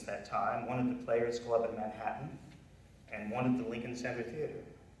productions since that time, one at the Players Club in Manhattan and one at the Lincoln Center Theater.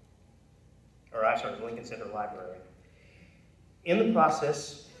 The Lincoln Center Library. In the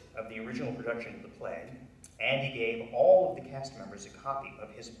process of the original production of the play, Andy gave all of the cast members a copy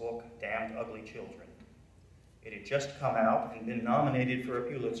of his book, Damned Ugly Children. It had just come out and been nominated for a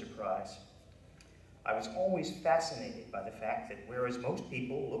Pulitzer Prize. I was always fascinated by the fact that whereas most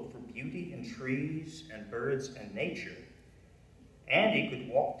people look for beauty in trees and birds and nature, Andy could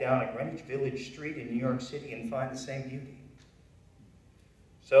walk down a Greenwich Village street in New York City and find the same beauty.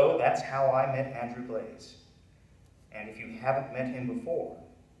 So that's how I met Andrew Glaze. And if you haven't met him before,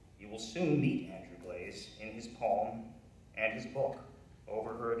 you will soon meet Andrew Glaze in his poem and his book,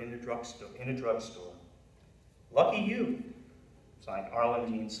 Overheard in a Drugstore. Lucky you, signed Arlen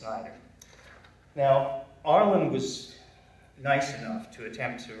Dean Snyder. Now, Arlen was nice enough to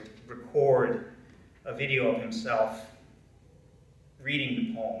attempt to record a video of himself reading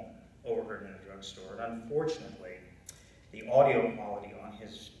the poem, Overheard in a Drugstore, and unfortunately, the audio quality on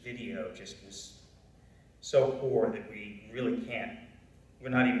his video just was so poor that we really can't, we're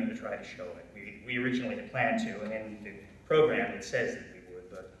not even going to try to show it. We originally had planned to, and in the program it says that we would,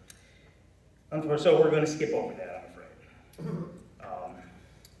 but unfortunately, so we're going to skip over that, I'm afraid.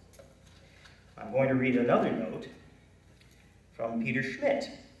 I'm going to read another note from Peter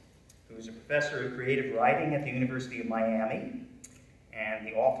Schmidt, who is a professor of creative writing at the University of Miami and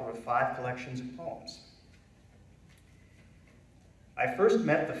the author of 5 collections of poems. I first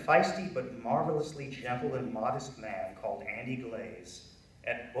met the feisty but marvelously gentle and modest man called Andy Glaze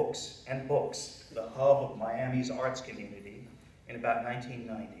at Books and Books, the hub of Miami's arts community, in about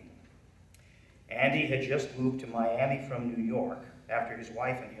 1990. Andy had just moved to Miami from New York after his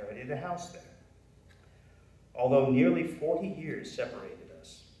wife inherited a house there. Although nearly 40 years separated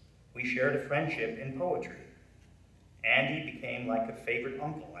us, we shared a friendship in poetry. Andy became like a favorite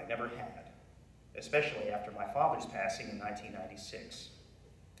uncle I never had, especially after my father's passing in 1996.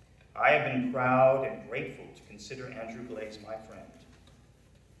 I have been proud and grateful to consider Andrew Glaze my friend.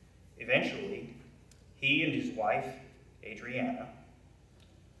 Eventually, he and his wife, Adriana,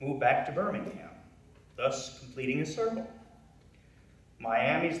 moved back to Birmingham, thus completing a circle.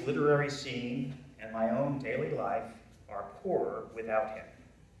 Miami's literary scene and my own daily life are poorer without him.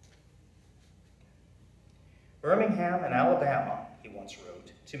 Birmingham and Alabama, he once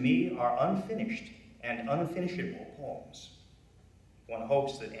wrote, to me are unfinished and unfinishable poems. One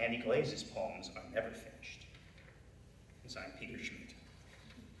hopes that Andy Glaze's poems are never finished. Signed, Peter Schmidt.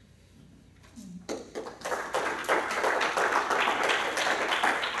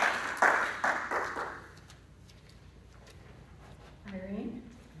 Irene?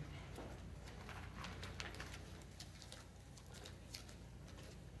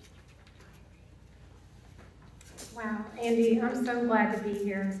 Wow, Andy, I'm so glad to be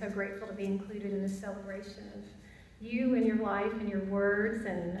here and so grateful to be included in this celebration of you and your life and your words,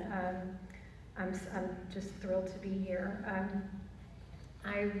 and I'm just thrilled to be here.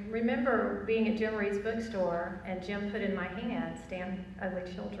 I remember being at Jim Reed's bookstore, and Jim put in my hands Damned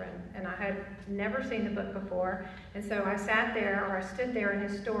Ugly Children, and I had never seen the book before, and so I sat there, or I stood there in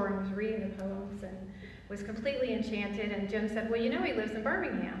his store and was reading the poems and was completely enchanted, and Jim said, well, you know he lives in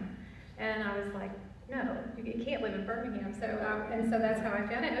Birmingham. And I was like, no, you can't live in Birmingham. So, and so that's how I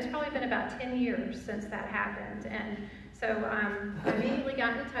found it. It's probably been about 10 years since that happened. And so I immediately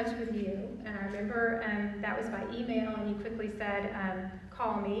got in touch with you. And I remember that was by email, and you quickly said,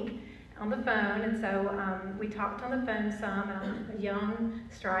 call me on the phone. And so we talked on the phone some. I'm a young,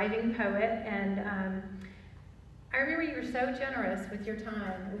 striving poet. And I remember you were so generous with your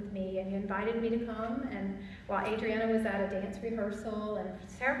time with me, and you invited me to come. And while Adriana was at a dance rehearsal, and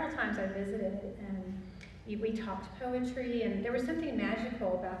several times I visited, and we talked poetry, and there was something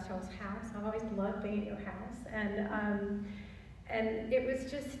magical about y'all's house. I've always loved being at your house, and it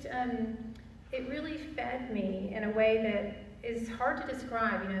was just, it really fed me in a way that is hard to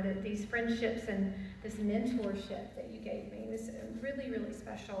describe. You know, that these friendships and this mentorship that you gave me was really, really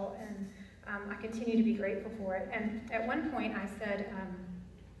special, and I continue to be grateful for it. And at one point I said,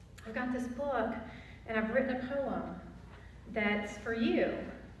 I've got this book, and I've written a poem that's for you.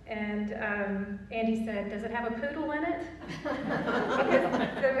 And Andy said, does it have a poodle in it?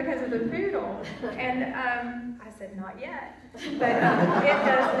 because the poodle. And I said, not yet, but it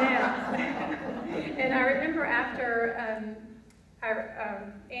does now. And I remember after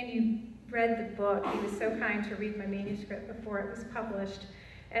Andy read the book, he was so kind to read my manuscript before it was published.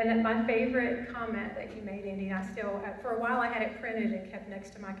 And my favorite comment that you made, Andy, and I still, for a while I had it printed and kept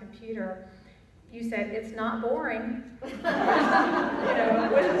next to my computer. You said, it's not boring. You know,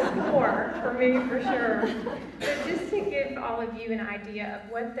 it was a score for me, for sure. But just to give all of you an idea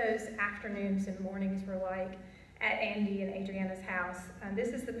of what those afternoons and mornings were like at Andy and Adriana's house,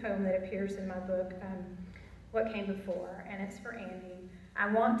 this is the poem that appears in my book, What Came Before, and it's for Andy. I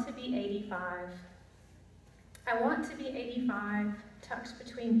want to be 85. I want to be 85, tucked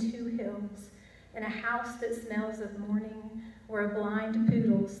between two hills, in a house that smells of morning, where a blind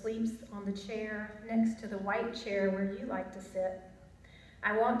poodle sleeps on the chair next to the white chair where you like to sit.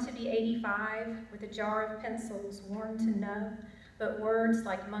 I want to be 85, with a jar of pencils worn to nub, but words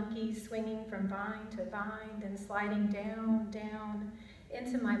like monkeys swinging from vine to vine, then sliding down, down,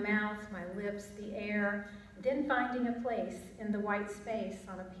 into my mouth, my lips, the air, then finding a place in the white space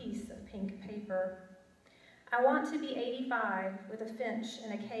on a piece of pink paper. I want to be 85, with a finch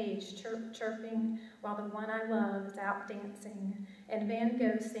in a cage chirping while the one I love is out dancing, and Van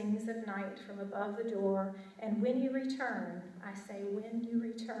Gogh sings of night from above the door, and when you return, I say, when you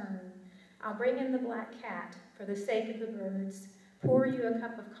return, I'll bring in the black cat for the sake of the birds, pour you a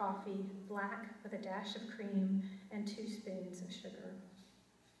cup of coffee, black with a dash of cream and 2 spoons of sugar.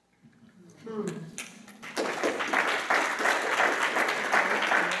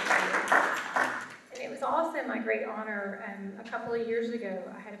 It was also my great honor, a couple of years ago,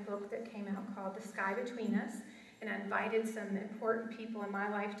 I had a book that came out called The Sky Between Us, and I invited some important people in my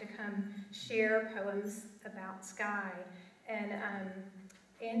life to come share poems about sky. And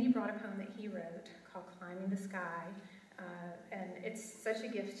Andy brought a poem that he wrote called Climbing the Sky, and it's such a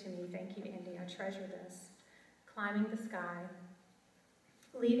gift to me. Thank you, Andy. I treasure this. Climbing the sky.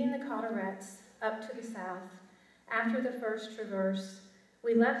 Leaving the Cotterettes up to the south, after the first traverse,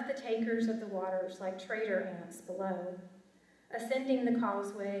 we left the takers of the waters like trader ants below. Ascending the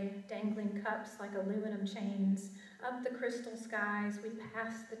causeway, dangling cups like aluminum chains, up the crystal skies we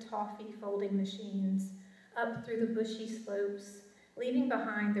passed the toffee folding machines, up through the bushy slopes, leaving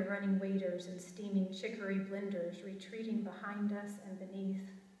behind the running waders and steaming chicory blenders retreating behind us and beneath.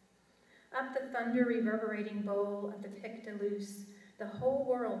 Up the thunder reverberating bowl of the Pic de Luce, the whole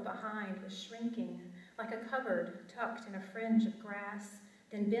world behind was shrinking, like a cupboard tucked in a fringe of grass,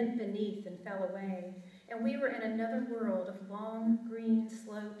 then bent beneath and fell away, and we were in another world of long green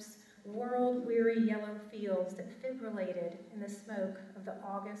slopes, world-weary yellow fields that fibrillated in the smoke of the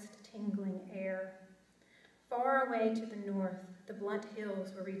August tingling air. Far away to the north, the blunt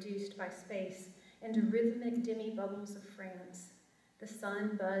hills were reduced by space into rhythmic demi-bubbles of France. The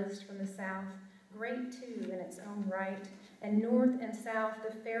sun buzzed from the south, great too in its own right, and north and south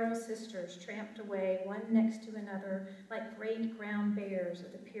the feral sisters tramped away one next to another like great brown bears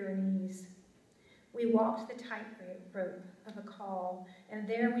of the Pyrenees. We walked the tightrope of a call, and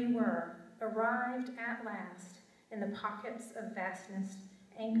there we were, arrived at last in the pockets of vastness,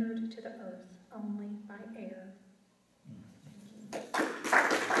 anchored to the earth only by air.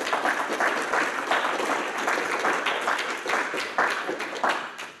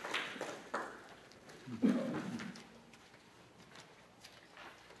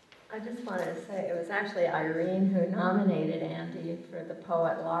 I just wanted to say it was actually Irene who nominated Andy for the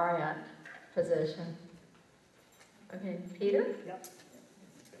Poet Laureate position. Okay, Peter? Yep.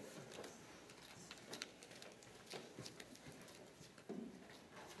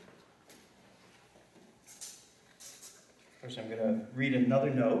 First, I'm going to read another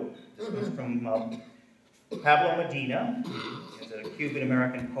note. This was from Pablo Medina. He's a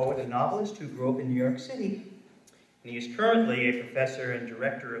Cuban-American poet and novelist who grew up in New York City. And he is currently a professor and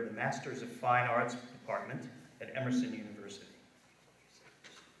director of the Masters of Fine Arts Department at Emerson University.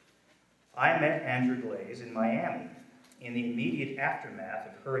 I met Andrew Glaze in Miami in the immediate aftermath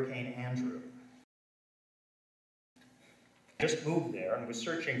of Hurricane Andrew. I just moved there and was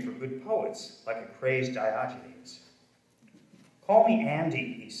searching for good poets like a crazed Diogenes. "Call me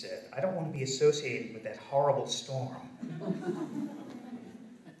Andy," he said. "I don't want to be associated with that horrible storm."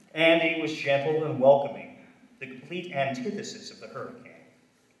 Andy was gentle and welcoming, the complete antithesis of the hurricane.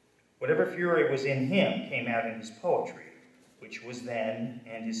 Whatever fury was in him came out in his poetry, which was then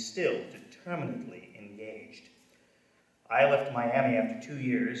and is still determinedly engaged. I left Miami after 2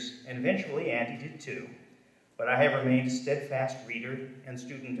 years, and eventually Andy did too, but I have remained a steadfast reader and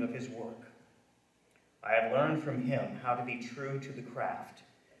student of his work. I have learned from him how to be true to the craft,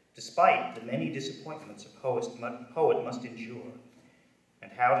 despite the many disappointments a poet must endure.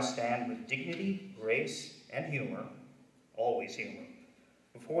 and how to stand with dignity, grace, and humor, always humor,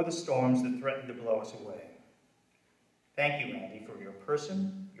 before the storms that threaten to blow us away. Thank you, Andy, for your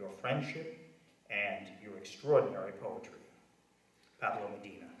person, your friendship, and your extraordinary poetry. Pablo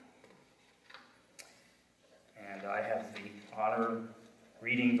Medina. And I have the honor of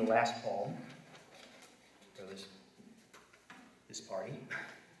reading the last poem for this party.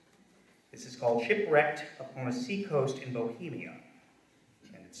 This is called Shipwrecked Upon a Seacoast in Bohemia,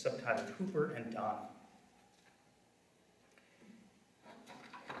 and it's subtitled Hooper and Donna.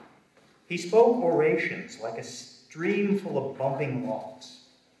 He spoke orations like a stream full of bumping logs,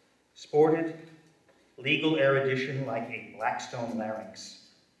 sported legal erudition like a Blackstone larynx,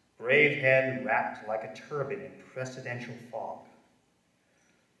 brave head wrapped like a turban in precedential fog.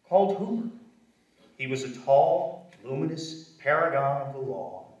 Called Hooper, he was a tall, luminous paragon of the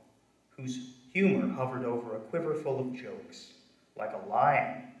law, whose humor hovered over a quiver full of jokes, like a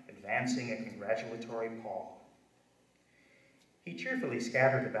lion advancing a congratulatory paw. He cheerfully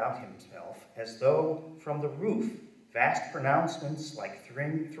scattered about himself as though from the roof vast pronouncements like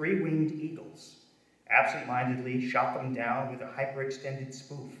three-winged eagles absent-mindedly shot them down with a hyperextended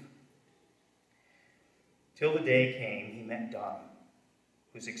spoof. Till the day came he met Donna,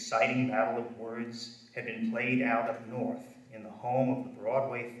 whose exciting battle of words had been played out up north in the home of the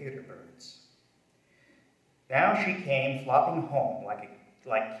Broadway theater birds. Now she came flopping home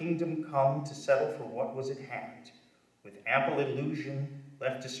like kingdom come to settle for what was at hand, with ample illusion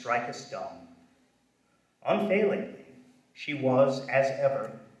left to strike us dumb. Unfailingly, she was, as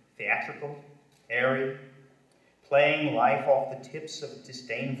ever, theatrical, airy, playing life off the tips of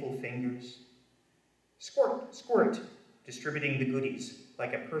disdainful fingers. Squirt, squirt, distributing the goodies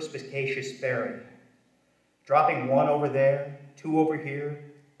like a perspicacious fairy, dropping one over there, two over here,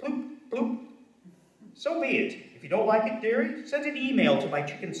 bloop, bloop. So be it. If you don't like it, dearie, send an email to my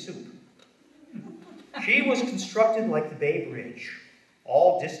chicken soup. She was constructed like the Bay Bridge,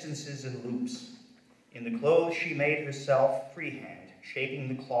 all distances and loops. In the clothes she made herself freehand, shaping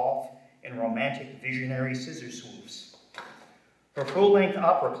the cloth in romantic visionary scissor swoops. Her full-length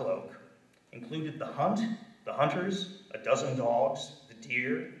opera cloak included the hunt, the hunters, a dozen dogs, the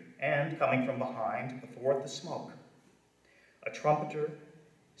deer, and, coming from behind, athwart the smoke, a trumpeter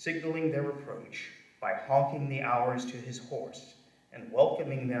signaling their approach by honking the hours to his horse and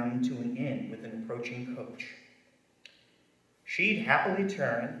welcoming them to an inn with an approaching coach. She'd happily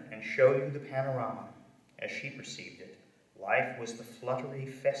turn and show you the panorama as she perceived it. Life was the fluttery,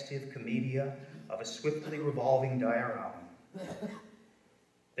 festive commedia of a swiftly revolving diorama.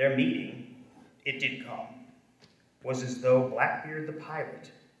 Their meeting, it did come, was as though Blackbeard the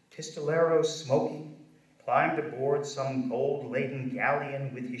pirate, pistolero smoking, climbed aboard some gold-laden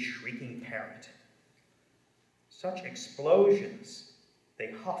galleon with his shrieking parrot. Such explosions!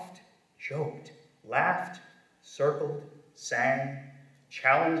 They huffed, joked, laughed, circled, sang,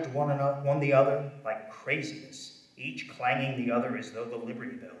 challenged one the other like craziness, each clanging the other as though the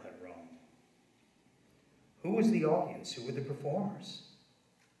Liberty Bell had rung. Who was the audience? Who were the performers?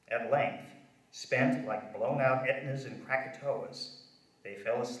 At length, spent like blown-out Etnas and Krakatoas, they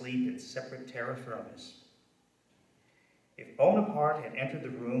fell asleep in separate terra firmas. If Bonaparte had entered the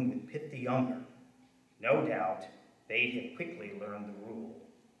room with Pitt the Younger, no doubt they'd have quickly learned the rule.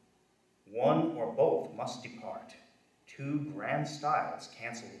 One or both must depart. Two grand styles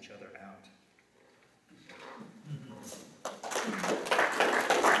cancel each other out.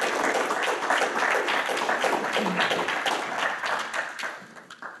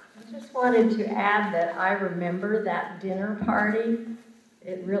 I just wanted to add that I remember that dinner party.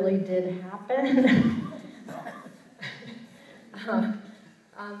 It really did happen.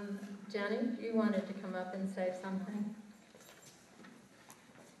 Jenny, you wanted to come up and say something?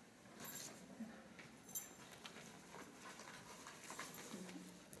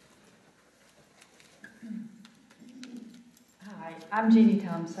 Hi, I'm Jeannie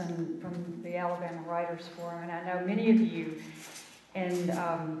Thompson from the Alabama Writers Forum, and I know many of you, and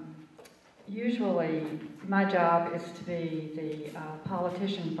usually my job is to be the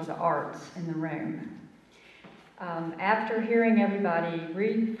politician for the arts in the room. After hearing everybody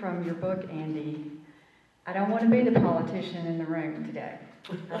read from your book, Andy, I don't want to be the politician in the room today.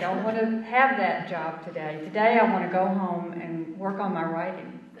 I don't want to have that job today. Today I want to go home and work on my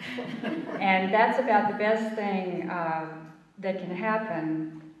writing. And that's about the best thing that can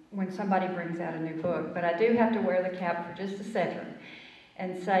happen when somebody brings out a new book. But I do have to wear the cap for just a second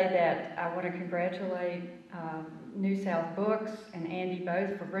and say that I want to congratulate New South Books and Andy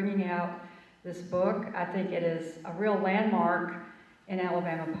both for bringing out this book. I think it is a real landmark in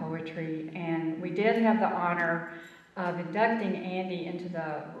Alabama poetry, and we did have the honor of inducting Andy into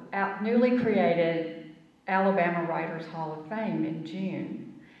the newly created Alabama Writers Hall of Fame in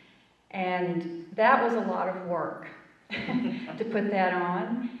June. And that was a lot of work to put that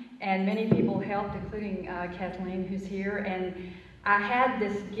on. And many people helped, including Kathleen, who's here. And I had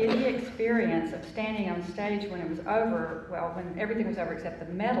this giddy experience of standing on stage when it was over, well, when everything was over except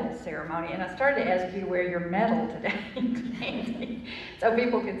the medal ceremony. And I started to ask you to wear your medal today, Andy, so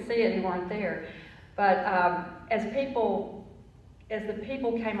people could see it who weren't there. But as the people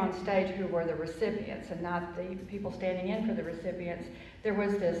came on stage who were the recipients and not the people standing in for the recipients, there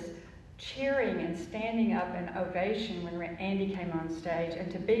was this cheering and standing up and ovation when Andy came on stage.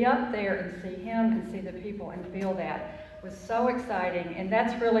 And to be up there and see him and see the people and feel that was so exciting. And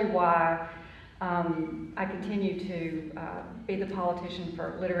that's really why I continue to be the politician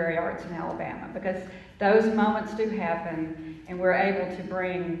for literary arts in Alabama, because those moments do happen, and we're able to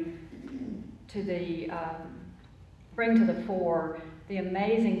bring to the fore the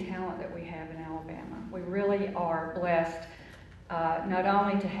amazing talent that we have in Alabama. We really are blessed not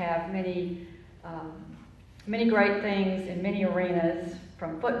only to have many great things in many arenas,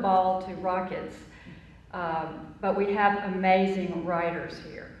 from football to Rockets, but we have amazing writers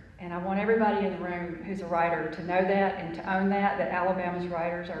here. And I want everybody in the room who's a writer to know that and to own that Alabama's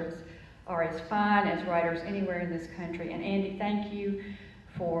writers are as fine as writers anywhere in this country. And Andy, thank you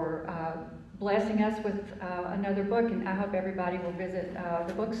for blessing us with another book, and I hope everybody will visit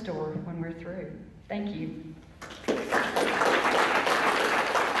the bookstore when we're through. Thank you.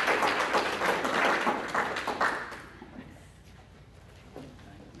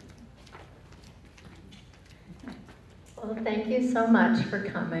 Well, thank you so much for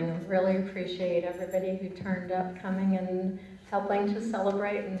coming. Really appreciate everybody who turned up coming and helping to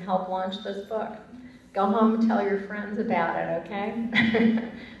celebrate and help launch this book. Go home and tell your friends about it, okay?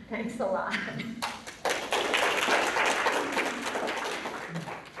 Thanks a lot.